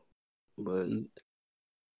Paul, but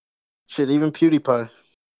shit, even PewDiePie.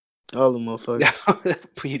 All the motherfuckers.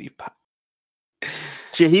 PewDiePie.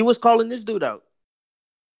 Shit, he was calling this dude out.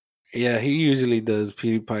 Yeah, he usually does.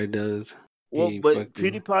 PewDiePie does. Well, He but fucking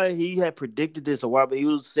PewDiePie, he had predicted this a while, but he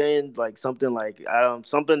was saying like something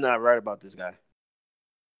not right about this guy.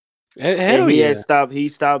 And hell yeah. he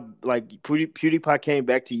stopped like PewDiePie came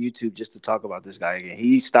back to YouTube just to talk about this guy again.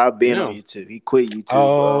 He stopped being on Yeah. YouTube. He quit YouTube.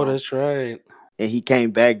 Oh, that's right. And he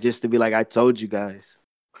came back just to be like, I told you guys.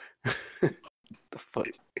 The fuck.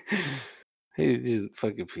 He's just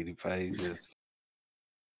fucking PewDiePie. He's just.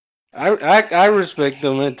 I respect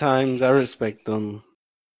him at times. I respect him.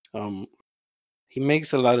 Um, he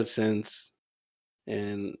makes a lot of sense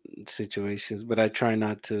in situations, but I try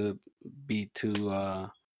not to be too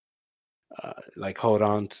like hold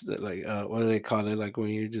on to like what do they call it? Like when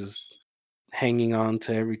you're just hanging on to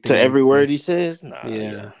To everything he every says. word he says? Nah,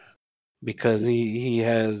 Yeah, yeah. because he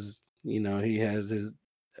has he has his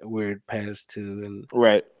weird past too, and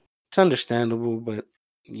Right. it's understandable, but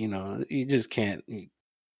you just can't.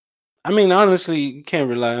 I mean, honestly, you can't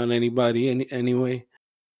rely on anybody anyway.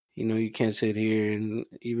 You can't sit here and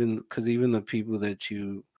even the people that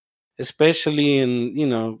you, especially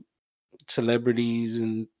in celebrities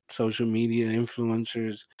and social media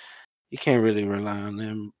influencers, you can't really rely on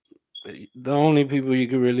them the only people you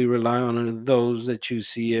can really rely on are those that you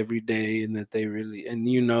see every day and that they really and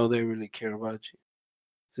they really care about you.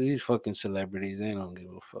 These fucking celebrities, they don't give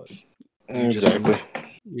a fuck. Exactly.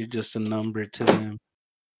 You're just a number to them.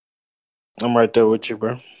 I'm right there with you,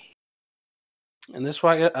 bro. And that's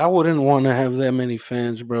why I wouldn't want to have that many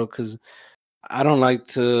fans, bro, because I don't like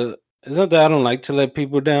to. It's not that I don't like to let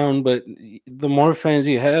people down, but the more fans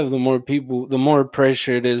you have, the more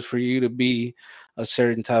pressure it is for you to be a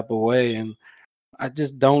certain type of way. And I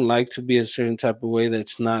just don't like to be a certain type of way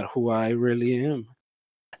that's not who I really am.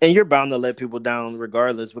 And you're bound to let people down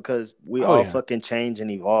regardless because we Oh all yeah, fucking change and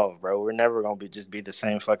evolve, bro. We're never gonna just be the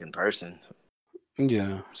same fucking person.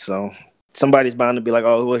 yeah, So somebody's bound to be like,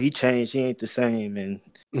 oh well, he changed, he ain't the same, and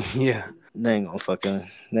yeah. they ain't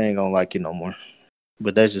gonna like you no more.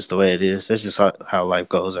 But that's just the way it is. That's just how life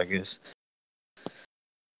goes, I guess.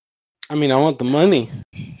 I mean, I want the money,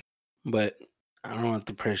 but I don't want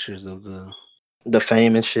the pressures of The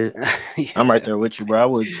fame and shit. yeah. I'm right there with you, bro. I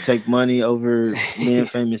would take money over being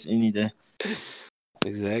famous any day.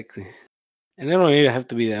 Exactly. And they don't even have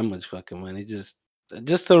to be that much fucking money. Just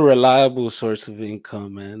a reliable source of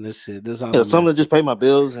income, man. That's it. That's all Yeah, I'm something to after. just pay my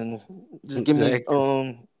bills and just give me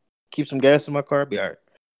Exactly. keep some gas in my car, be all right.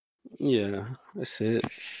 Yeah, that's it.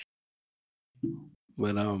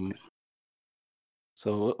 But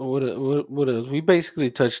so what else? We basically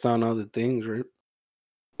touched on all the things, right?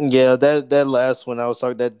 Yeah, that last one I was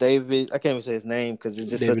talking that David, I can't even say his name because it's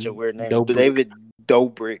just such a David weird name. But Dobrik. David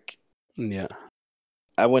Dobrik. Yeah.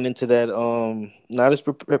 I went into that not as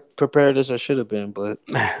prepared as I should have been, but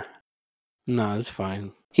No, it's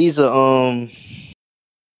fine. he's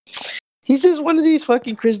he's just one of these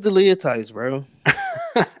fucking Chris D'Elia types, bro.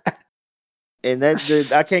 And I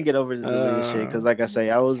can't get over the D'Elia shit because, like I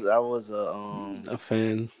say, I was a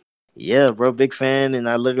fan. yeah, bro, big fan, and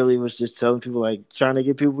I literally was just telling people like trying to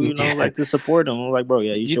get people, Yeah. like to support him. I'm like, bro,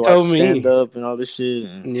 yeah, you You should watch told stand me. up and all this shit.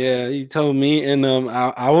 And Yeah, you told me, and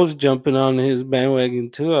I was jumping on his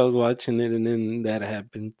bandwagon too. I was watching it, and then that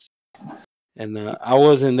happened, and I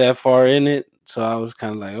wasn't that far in it, so I was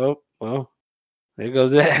kind of like, oh well, there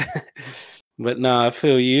goes that. But no, I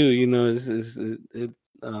feel you.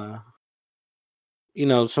 Uh,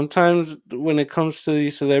 sometimes when it comes to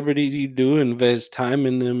these celebrities, you do invest time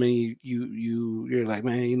in them, and you're like,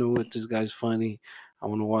 man, you know what, this guy's funny. I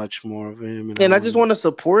want to watch more of him, and I I want just to. want to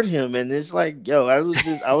support him, and it's like, yo, I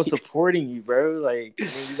was supporting you, bro. Like, and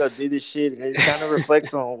then you go do this shit, and it kind of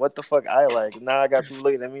reflects on what the fuck I like. Now I got people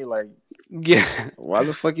looking at me like, Yeah. why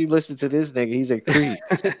the fuck you listen to this nigga? He's a creep.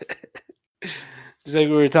 Just like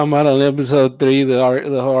we were talking about on episode 3, the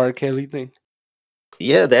whole R. Kelly thing.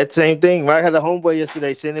 Yeah, that same thing. I had a homeboy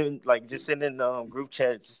yesterday sending group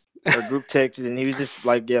chats or group texts, and he was just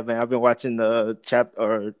like, "Yeah, man, I've been watching the Trapped what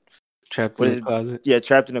in is the it? closet. Yeah,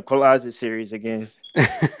 Trapped in the Closet series again."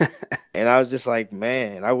 And I was just like,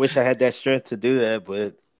 "Man, I wish I had that strength to do that,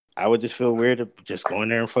 but I would just feel weird of just going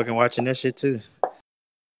there and fucking watching that shit too."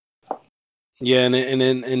 Yeah, and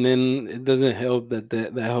then it doesn't help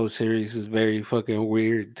that whole series is very fucking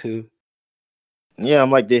weird too. Yeah,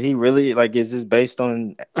 I'm like, did he really like? Is this based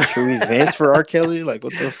on true events for R. Kelly? Like,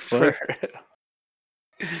 what the For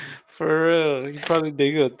fuck? for real, you probably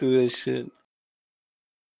did go through this shit.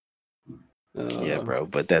 Yeah, bro,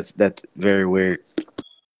 but that's very weird.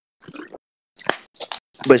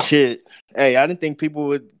 But shit, hey, I didn't think people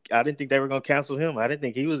would. I didn't think they were gonna cancel him. I didn't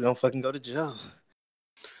think he was gonna fucking go to jail.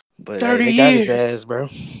 But hey, 30 they got his years. ass, bro.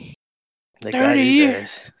 They got 30 his years.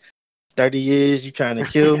 ass. 30 years, you trying to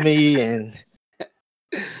kill me and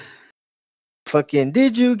fucking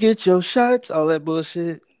did you get your shots? All that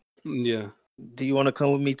bullshit. Yeah. Do you want to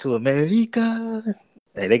come with me to America?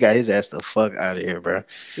 Hey, they got his ass the fuck out of here, bro.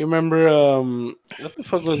 You remember what the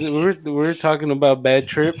fuck was it? We were talking about Bad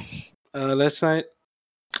Trip last night.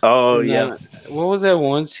 Oh And yeah. what was that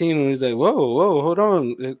one scene where he's like, "Whoa, hold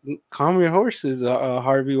on, calm your horses,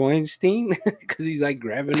 Harvey Weinstein," because he's like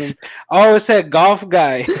grabbing him. Oh, it's that golf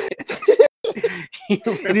guy.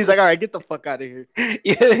 And he's like, all right, get the fuck out of here.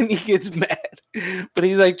 Yeah, and he gets mad, but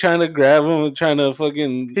he's like trying to grab him, trying to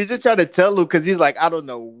fucking. He's just trying to tell him because he's like, I don't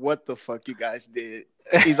know what the fuck you guys did.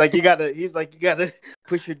 He's like, you gotta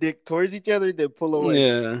push your dick towards each other, then pull away.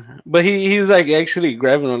 Yeah, but he's like actually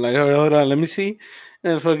grabbing him, like, hold on, let me see,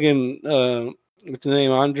 and fucking what's his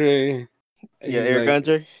name, Andre? Yeah, He's Eric like,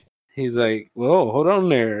 Andre. he's like, whoa, hold on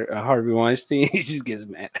there, Harvey Weinstein. He just gets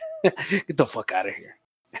mad. Get the fuck out of here.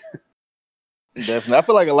 Definitely. I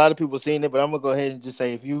feel like a lot of people seen it, but I'm gonna go ahead and just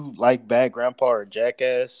say if you like Bad Grandpa or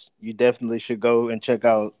Jackass, you definitely should go and check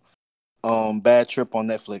out Bad Trip on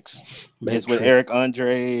Netflix. It's with Eric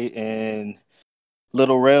Andre and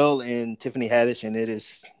Little Rel and Tiffany Haddish, and it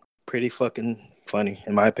is pretty fucking funny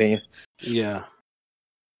in my opinion. Yeah,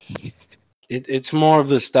 it's more of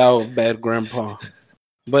the style of Bad Grandpa,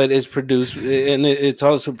 but it's produced and it's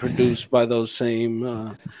also produced by those same,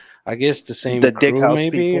 I guess the The same Dick crew House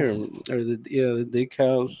maybe, people. or the Dick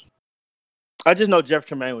House. I just know Jeff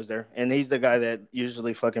Tremaine was there, and he's the guy that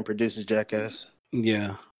usually fucking produces Jackass.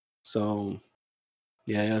 Yeah, so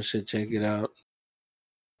yeah, y'all should check it out.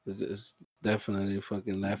 It's definitely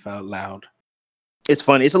fucking laugh out loud. It's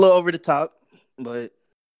funny. It's a little over the top, but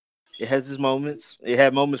it has its moments. It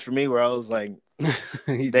had moments for me where I was like,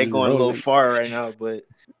 He they're just going a little rolling. far right now, but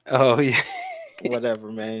Oh yeah.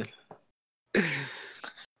 whatever, man.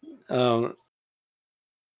 um,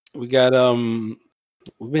 we got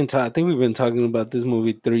I think we've been talking about this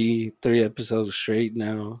movie three episodes straight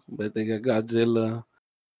now, but they got Godzilla.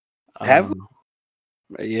 Have we? Um,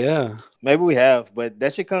 yeah, Maybe we have, but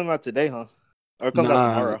that should come out today, huh? Or it comes out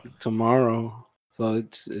nah, tomorrow. tomorrow. So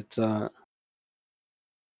it's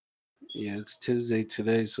yeah, it's Tuesday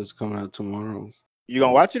today, so it's coming out tomorrow. You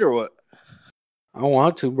gonna watch it or what? I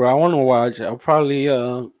want to, bro. I want to watch. I'll probably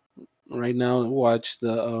right now watch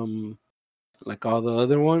the like all the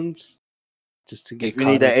other ones just to If get you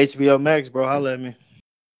need caught that up. HBO Max, bro, holla at me.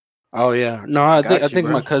 Oh yeah, no, I I got you, think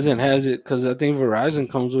my bro. cousin has it because I think Verizon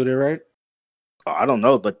comes with it, right? Oh, I don't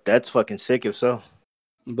know, but that's fucking sick if so.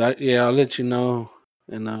 But yeah, I'll let you know.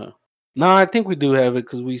 And no, I think we do have it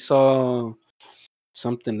because we saw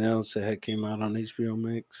something else that had came out on HBO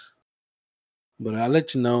Max. But I'll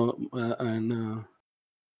let you know. And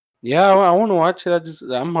yeah, I want to watch it.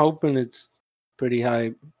 I'm hoping it's pretty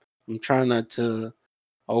hype. I'm trying not to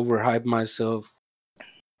overhype myself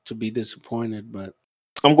to be disappointed, but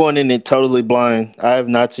I'm going in it totally blind. I have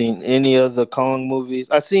not seen any of the Kong movies.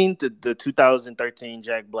 I've seen the 2013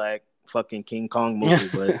 Jack Black fucking King Kong movie,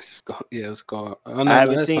 but It's called. Oh I no,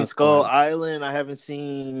 haven't that's seen not Skull Skull. Island. I haven't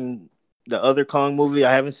seen the other Kong movie.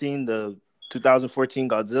 I haven't seen the 2014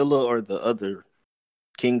 Godzilla or the other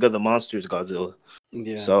King of the Monsters Godzilla.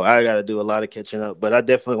 Yeah. So I got to do a lot of catching up. But I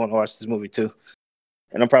definitely want to watch this movie too.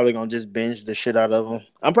 And I'm probably gonna just binge the shit out of them.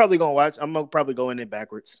 I'm probably gonna watch. I'm gonna probably go in it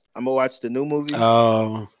backwards. I'm gonna watch the new movie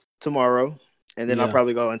Oh, tomorrow, and then I'll yeah.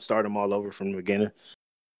 probably go and start them all over from the beginning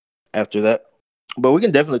after that. But we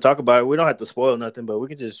can definitely talk about it. We don't have to spoil nothing, but we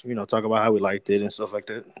can just talk about how we liked it and stuff like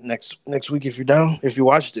that next week if you're down, if you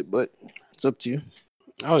watched it. But it's up to you.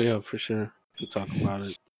 Oh yeah, for sure. We'll talk about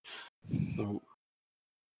it.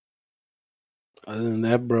 Other than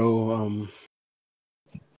that, bro,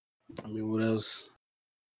 I mean, what else?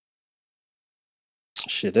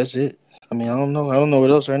 Shit, that's it. I mean, I don't know. I don't know what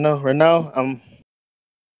else right now. Right now, I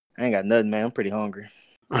ain't got nothing, man. I'm pretty hungry.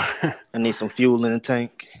 I need some fuel in the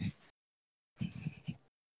tank.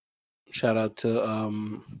 Shout out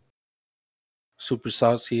to Super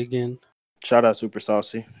Saucy again. Shout out Super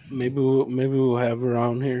Saucy. Maybe we'll have her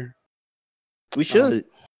on here. We should.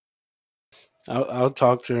 I'll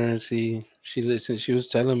talk to her and see. She listens. She was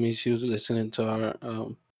telling me she was listening to our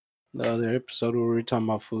the other episode where we were talking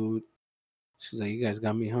about food. She's like, "You guys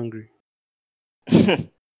got me hungry." We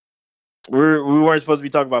weren't supposed to be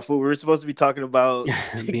talking about food. We were supposed to be talking about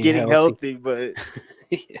Being getting healthy. healthy, but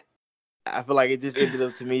I feel like it just ended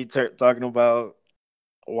up to me talking about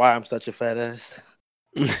why I'm such a fat ass.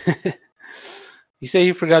 You say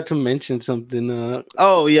you forgot to mention something.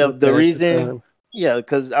 Oh yeah, with the the reason. Yeah,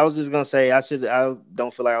 because I was just gonna say I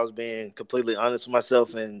don't feel like I was being completely honest with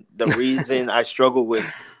myself, and the reason I struggle with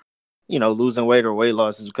losing weight or weight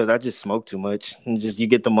loss is because I just smoke too much, and just you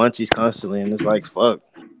get the munchies constantly, and it's like fuck.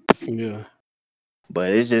 Yeah.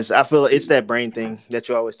 But it's just I feel it's that brain thing that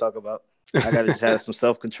you always talk about. I gotta just have some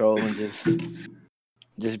self control and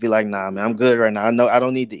just be like, nah, man, I'm good right now. I know I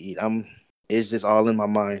don't need to eat. It's just all in my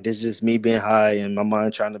mind. It's just me being high and my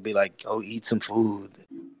mind trying to be like, go eat some food.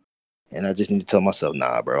 And I just need to tell myself,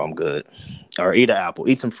 nah, bro, I'm good. Or eat an apple,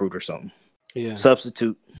 eat some fruit or something. Yeah.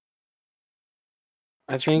 Substitute.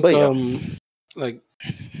 I think But yeah. like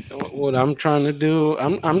what I'm trying to do,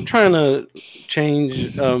 I'm trying to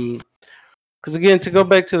change because again, to go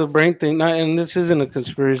back to the brain thing, and this isn't a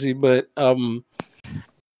conspiracy, but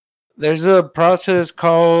there's a process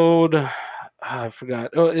called I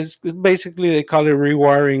forgot. Oh, it's basically they call it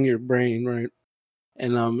rewiring your brain, right?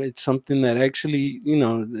 And it's something that actually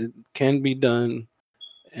it can be done,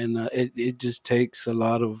 and it just takes a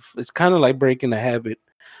lot of. It's kind of like breaking a habit.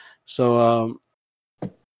 So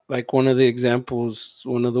like one of the examples,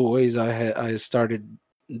 one of the ways I started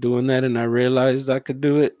doing that, and I realized I could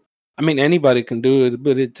do it. I mean, anybody can do it,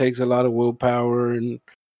 but it takes a lot of willpower and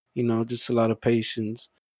just a lot of patience.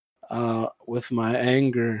 With my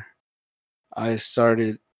anger, I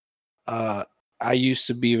started. I used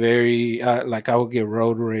to be very like I would get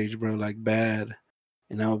road rage, bro, like bad,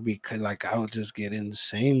 and I would be like I would just get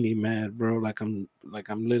insanely mad, bro. Like I'm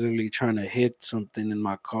literally trying to hit something in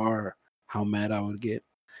my car. How mad I would get,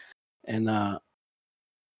 and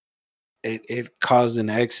it caused an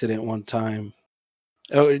accident one time.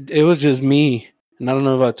 Oh, it was just me, and I don't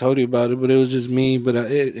know if I told you about it, but it was just me. But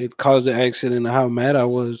it caused an accident. And how mad I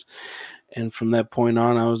was, and from that point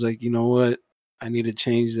on, I was like, you know what, I need to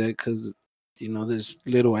change that because this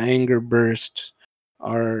little anger bursts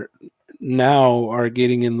are are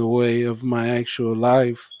getting in the way of my actual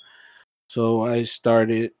life. So I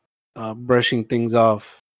started brushing things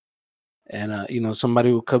off. And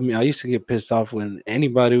somebody would cut me. I used to get pissed off when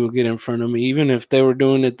anybody would get in front of me, even if they were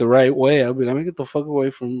doing it the right way. I'd be like, "Get the fuck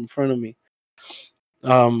away from in front of me."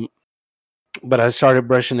 Um, but I started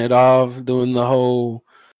brushing it off, doing the whole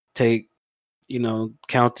take,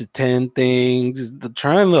 count to 10 things,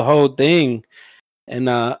 trying the whole thing. And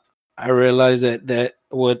I realized that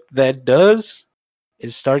what that does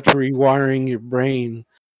is starts rewiring your brain.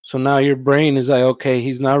 So now your brain is like, okay,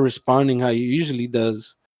 he's not responding how he usually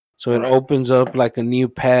does. So it Right. opens up like a new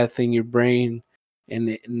path in your brain, and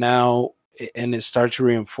it starts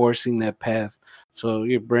reinforcing that path. So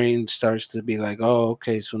your brain starts to be like, oh,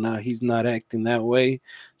 okay, so now he's not acting that way.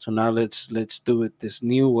 So now let's do it this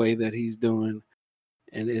new way that he's doing,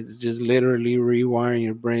 and it's just literally rewiring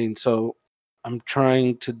your brain. So I'm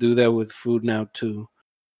trying to do that with food now too.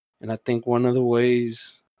 And I think one of the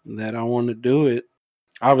ways that I want to do it,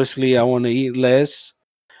 obviously, I want to eat less,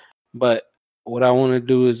 but what I want to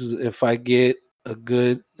do is if I get a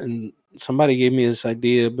good, and somebody gave me this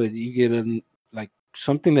idea, but you get like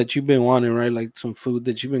something that you've been wanting, right? Like some food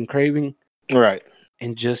that you've been craving, Right.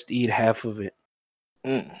 and just eat half of it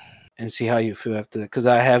Mm. and see how you feel after that. Because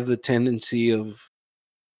I have the tendency of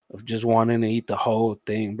just wanting to eat the whole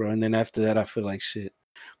thing, bro. And then after that, I feel like shit.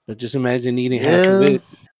 But just imagine eating half of Yeah. it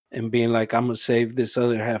and being like, I'm gonna save this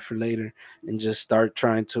other half for later, and just start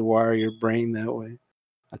trying to wire your brain that way.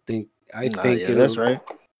 I Nah, think yeah, that's right.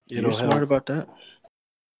 You're it'll smart help. about that.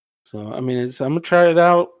 So I mean, I'm gonna try it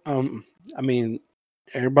out. I mean,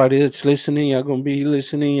 everybody that's listening, y'all gonna be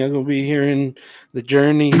listening. Y'all gonna be hearing the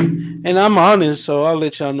journey, and I'm honest, so I'll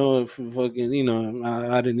let y'all know if fucking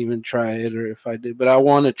I didn't even try it or if I did, but I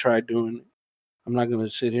want to try doing it. I'm not gonna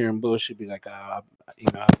sit here and bullshit, be like, I've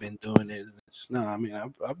been doing it. No, I mean,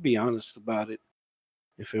 I'll be honest about it.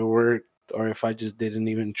 If it worked or if I just didn't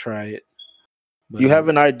even try it. But You have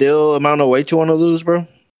an ideal amount of weight you want to lose, bro?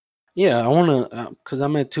 yeah, I want to because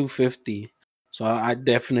I'm at 250, so I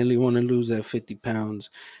definitely want to lose that 50 pounds.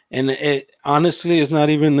 And it honestly, it's not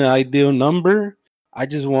even the ideal number. I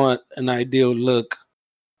just want an ideal look,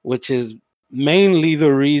 which is mainly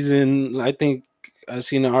the reason I think I've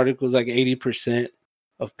seen the articles like 80%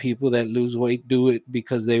 of people that lose weight do it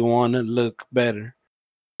because they want to look better.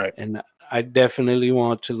 Right. And I definitely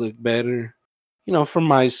want to look better, for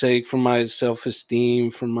my sake, for my self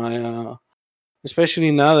esteem, for my,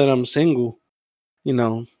 especially now that I'm single, you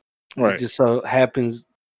know, it Right. just so happens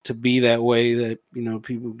to be that way that,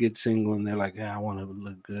 people get single and they're like, yeah, I want to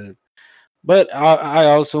look good. But I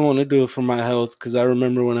also want to do it for my health because I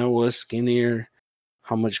remember when I was skinnier,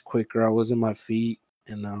 how much quicker I was in my feet,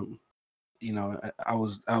 and I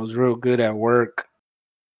was real good at work.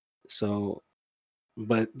 So,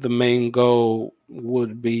 but the main goal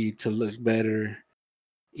would be to look better,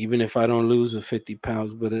 even if I don't lose the 50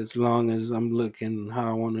 pounds. But as long as I'm looking how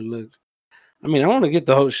I want to look, I mean, I want to get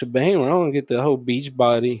the whole shebang. I want to get the whole beach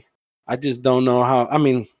body. I just don't know how. I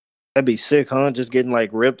mean, That'd be sick, huh? Just getting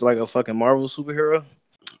like ripped like a fucking Marvel superhero.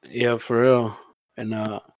 yeah, for real. And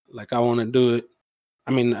like I want to do it.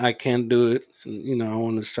 I mean, I can't do it. And, I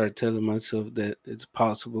want to start telling myself that it's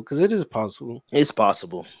possible because it is possible. It's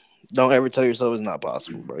possible. Don't ever tell yourself it's not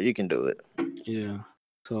possible, bro. You can do it. Yeah.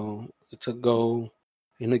 So it's a goal.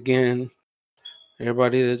 And again,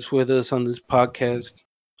 everybody that's with us on this podcast,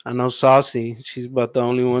 I know Saucy, she's about the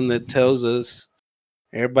only one that tells us.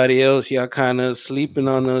 Everybody else, y'all kind of sleeping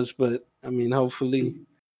on us, but I mean, hopefully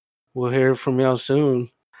we'll hear from y'all soon.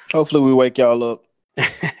 Hopefully we wake y'all up.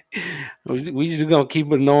 We just gonna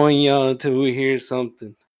keep annoying y'all until we hear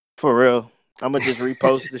something. For real. I'm gonna just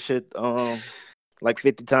repost the shit like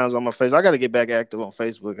 50 times on my face. I gotta get back active on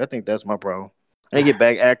Facebook. I think that's my problem. I need to get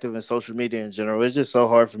back active in social media in general. It's just so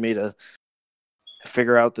hard for me to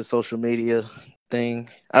figure out the social media thing.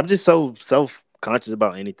 I'm just so self conscious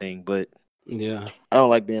about anything, but Yeah. I don't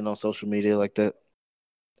like being on social media like that.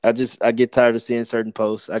 I get tired of seeing certain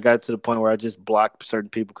posts. I got to the point where I just block certain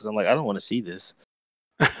people because I'm like, I don't want to see this.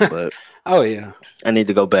 But Oh yeah. I need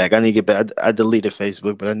to go back. I need to get back. I deleted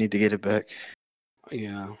Facebook, but I need to get it back.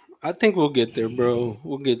 Yeah. I think we'll get there, bro.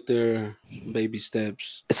 We'll get there, baby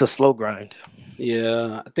steps. It's a slow grind.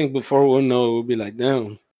 Yeah, I think before we'll know, we'll be like,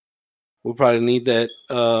 damn, we'll probably need that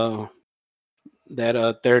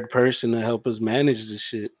third person to help us manage the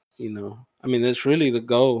shit. I mean, that's really the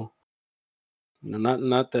goal.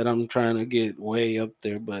 Not that I'm trying to get way up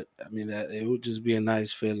there, but I mean that it would just be a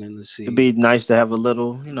nice feeling to It'd see. be nice to have a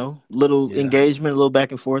little, little Yeah. engagement, a little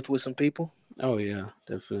back and forth with some people. Oh yeah,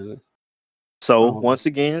 definitely. So Um. once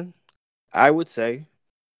again, I would say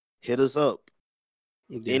hit us up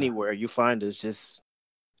Yeah. anywhere you find us. Just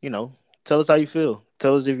you know, tell us how you feel.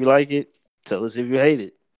 Tell us if you like it. Tell us if you hate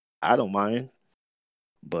it. I don't mind,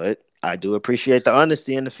 but I do appreciate the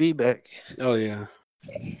honesty and the feedback. Oh yeah.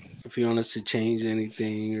 If you want us to change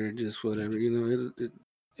anything or just whatever,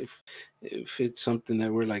 if if it's something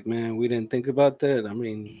that we're like, man, we didn't think about that. I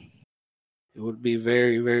mean, it would be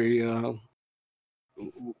very, very.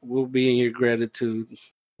 We'll be in your gratitude,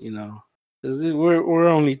 because we're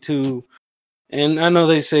only two, and I know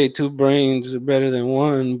they say two brains are better than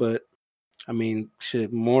one, but I mean,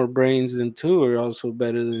 shit, more brains than two are also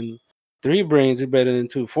better than three brains are better than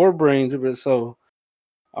two. Four brains are better. So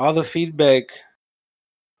all the feedback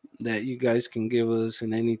that you guys can give us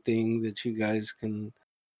and anything that you guys can,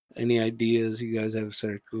 any ideas you guys have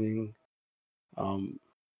circling, um,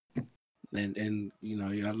 and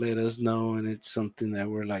y'all let us know, and it's something that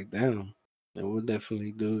we're like, damn, then we'll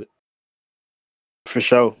definitely do it. For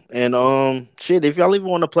sure. And shit, if y'all even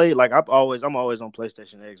want to play, like I'm always on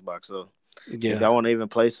PlayStation and Xbox. So if Yeah. y'all want to even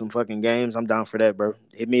play some fucking games, I'm down for that, bro.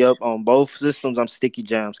 Hit me up on both systems. I'm Sticky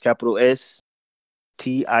Jams, capital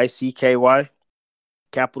STICKY,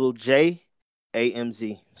 capital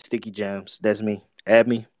JAMZ. Sticky Jams. That's me. Add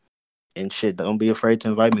me and shit. Don't be afraid to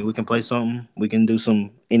invite me. We can play something. We can do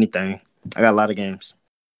some anything. I got a lot of games.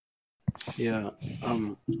 Yeah.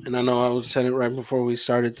 And I know I was telling right before we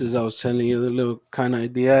started this, I was telling you the little kind of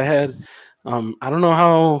idea I had. I don't know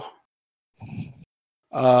how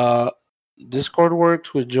uh Discord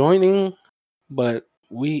works with joining, but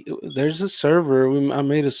there's a server. I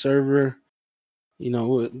made a server.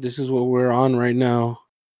 This is what we're on right now,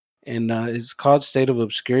 and it's called State of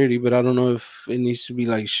Obscurity. But I don't know if it needs to be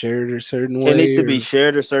like shared a certain It needs way to be or.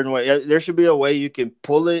 shared a certain way. There should be a way you can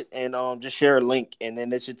pull it and just share a link, and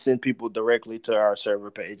then it should send people directly to our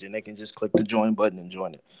server page, and they can just click the join button and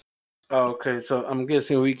join it. Oh, okay, so I'm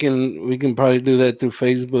guessing we can probably do that through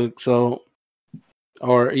Facebook. So,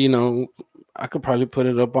 or I could probably put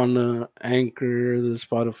it up on the Anchor, the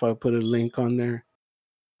Spotify, put a link on there.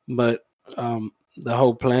 But the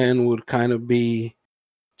whole plan would kind of be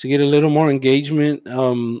to get a little more engagement.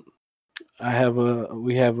 We have a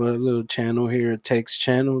little channel here, a text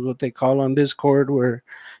channel, is what they call on Discord, where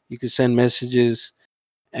you can send messages.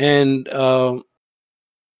 And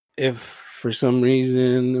if for some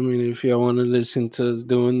reason, I mean, if y'all want to listen to us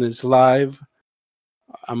doing this live,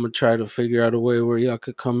 I'm gonna try to figure out a way where y'all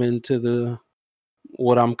could come into the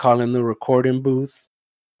what I'm calling the recording booth.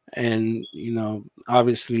 And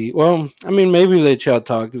obviously, well, I mean, maybe let y'all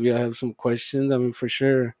talk if y'all have some questions. I mean, for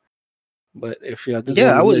sure. But if y'all just Yeah,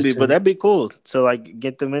 want I to wouldn't be, but listen, that'd be cool to like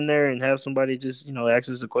get them in there and have somebody just ask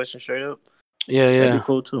us the question straight up. yeah, That'd be yeah.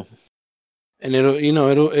 cool too. And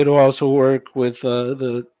it'll also work with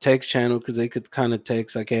the text channel, because they could kind of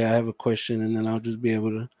text like, hey, I have a question, and then I'll just be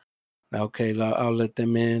able to, okay, I'll let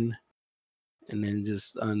them in, and then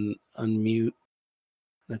just unmute,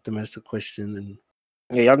 let them ask the question, and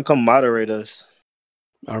Yeah, y'all can come moderate us.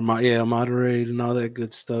 moderate and all that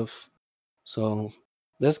good stuff. So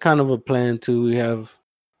that's kind of a plan too we have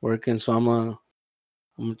working. So I'm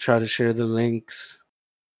gonna try to share the links,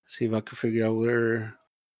 see if I can figure out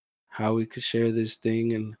how we could share this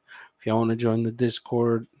thing. And if y'all want to join the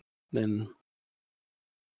Discord, then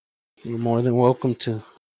you're more than welcome to.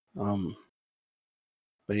 Um,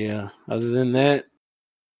 but yeah, other than that,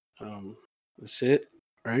 that's it,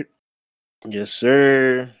 right? Yes,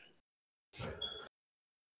 sir.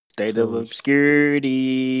 State of So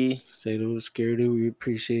obscurity. State of Obscurity, we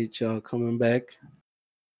appreciate y'all coming back,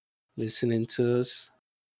 listening to us.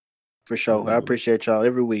 For sure. I appreciate y'all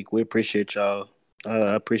every week. We appreciate y'all.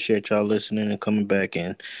 I appreciate y'all listening and coming back,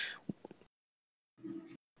 and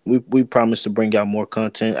we promise to bring out more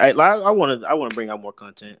content. I want to bring out more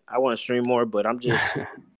content. I want to stream more, but I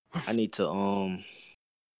need to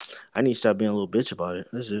I need to stop being a little bitch about it.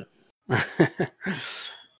 That's it.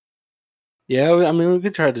 Yeah, I mean, we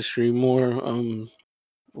could try to stream more.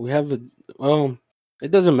 We have well,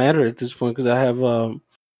 it doesn't matter at this point, because I have a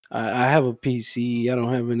PC. I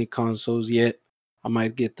don't have any consoles yet. I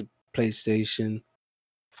might get the PlayStation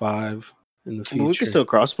 5 in the But we can future. still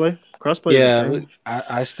crossplay. Crossplay is a Yeah, thing.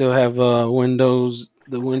 I still have Windows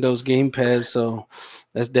the Windows Game Pass, so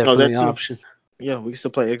that's Oh, definitely that an too. option. Yeah, we can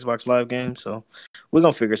still play Xbox Live games, so we're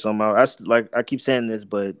gonna figure something out. I keep saying this,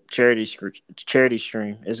 but charity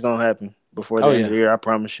stream is gonna happen before Oh the end of yeah, the year. I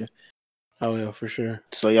promise you. oh yeah, for sure.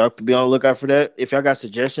 So y'all be on the lookout for that. If y'all got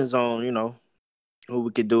suggestions on, who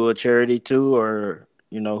we could do a charity to, or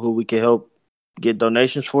who we could help get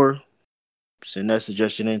donations for, send that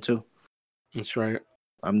suggestion in too. That's right.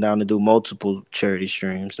 I'm down to do multiple charity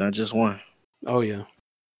streams, not just one. Oh yeah.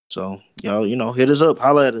 So y'all, hit us up,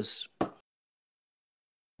 holla at us.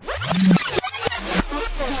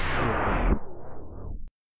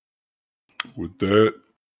 With that,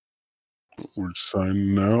 we're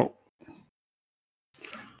signing out.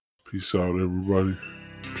 Peace out, everybody.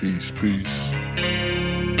 Peace, peace.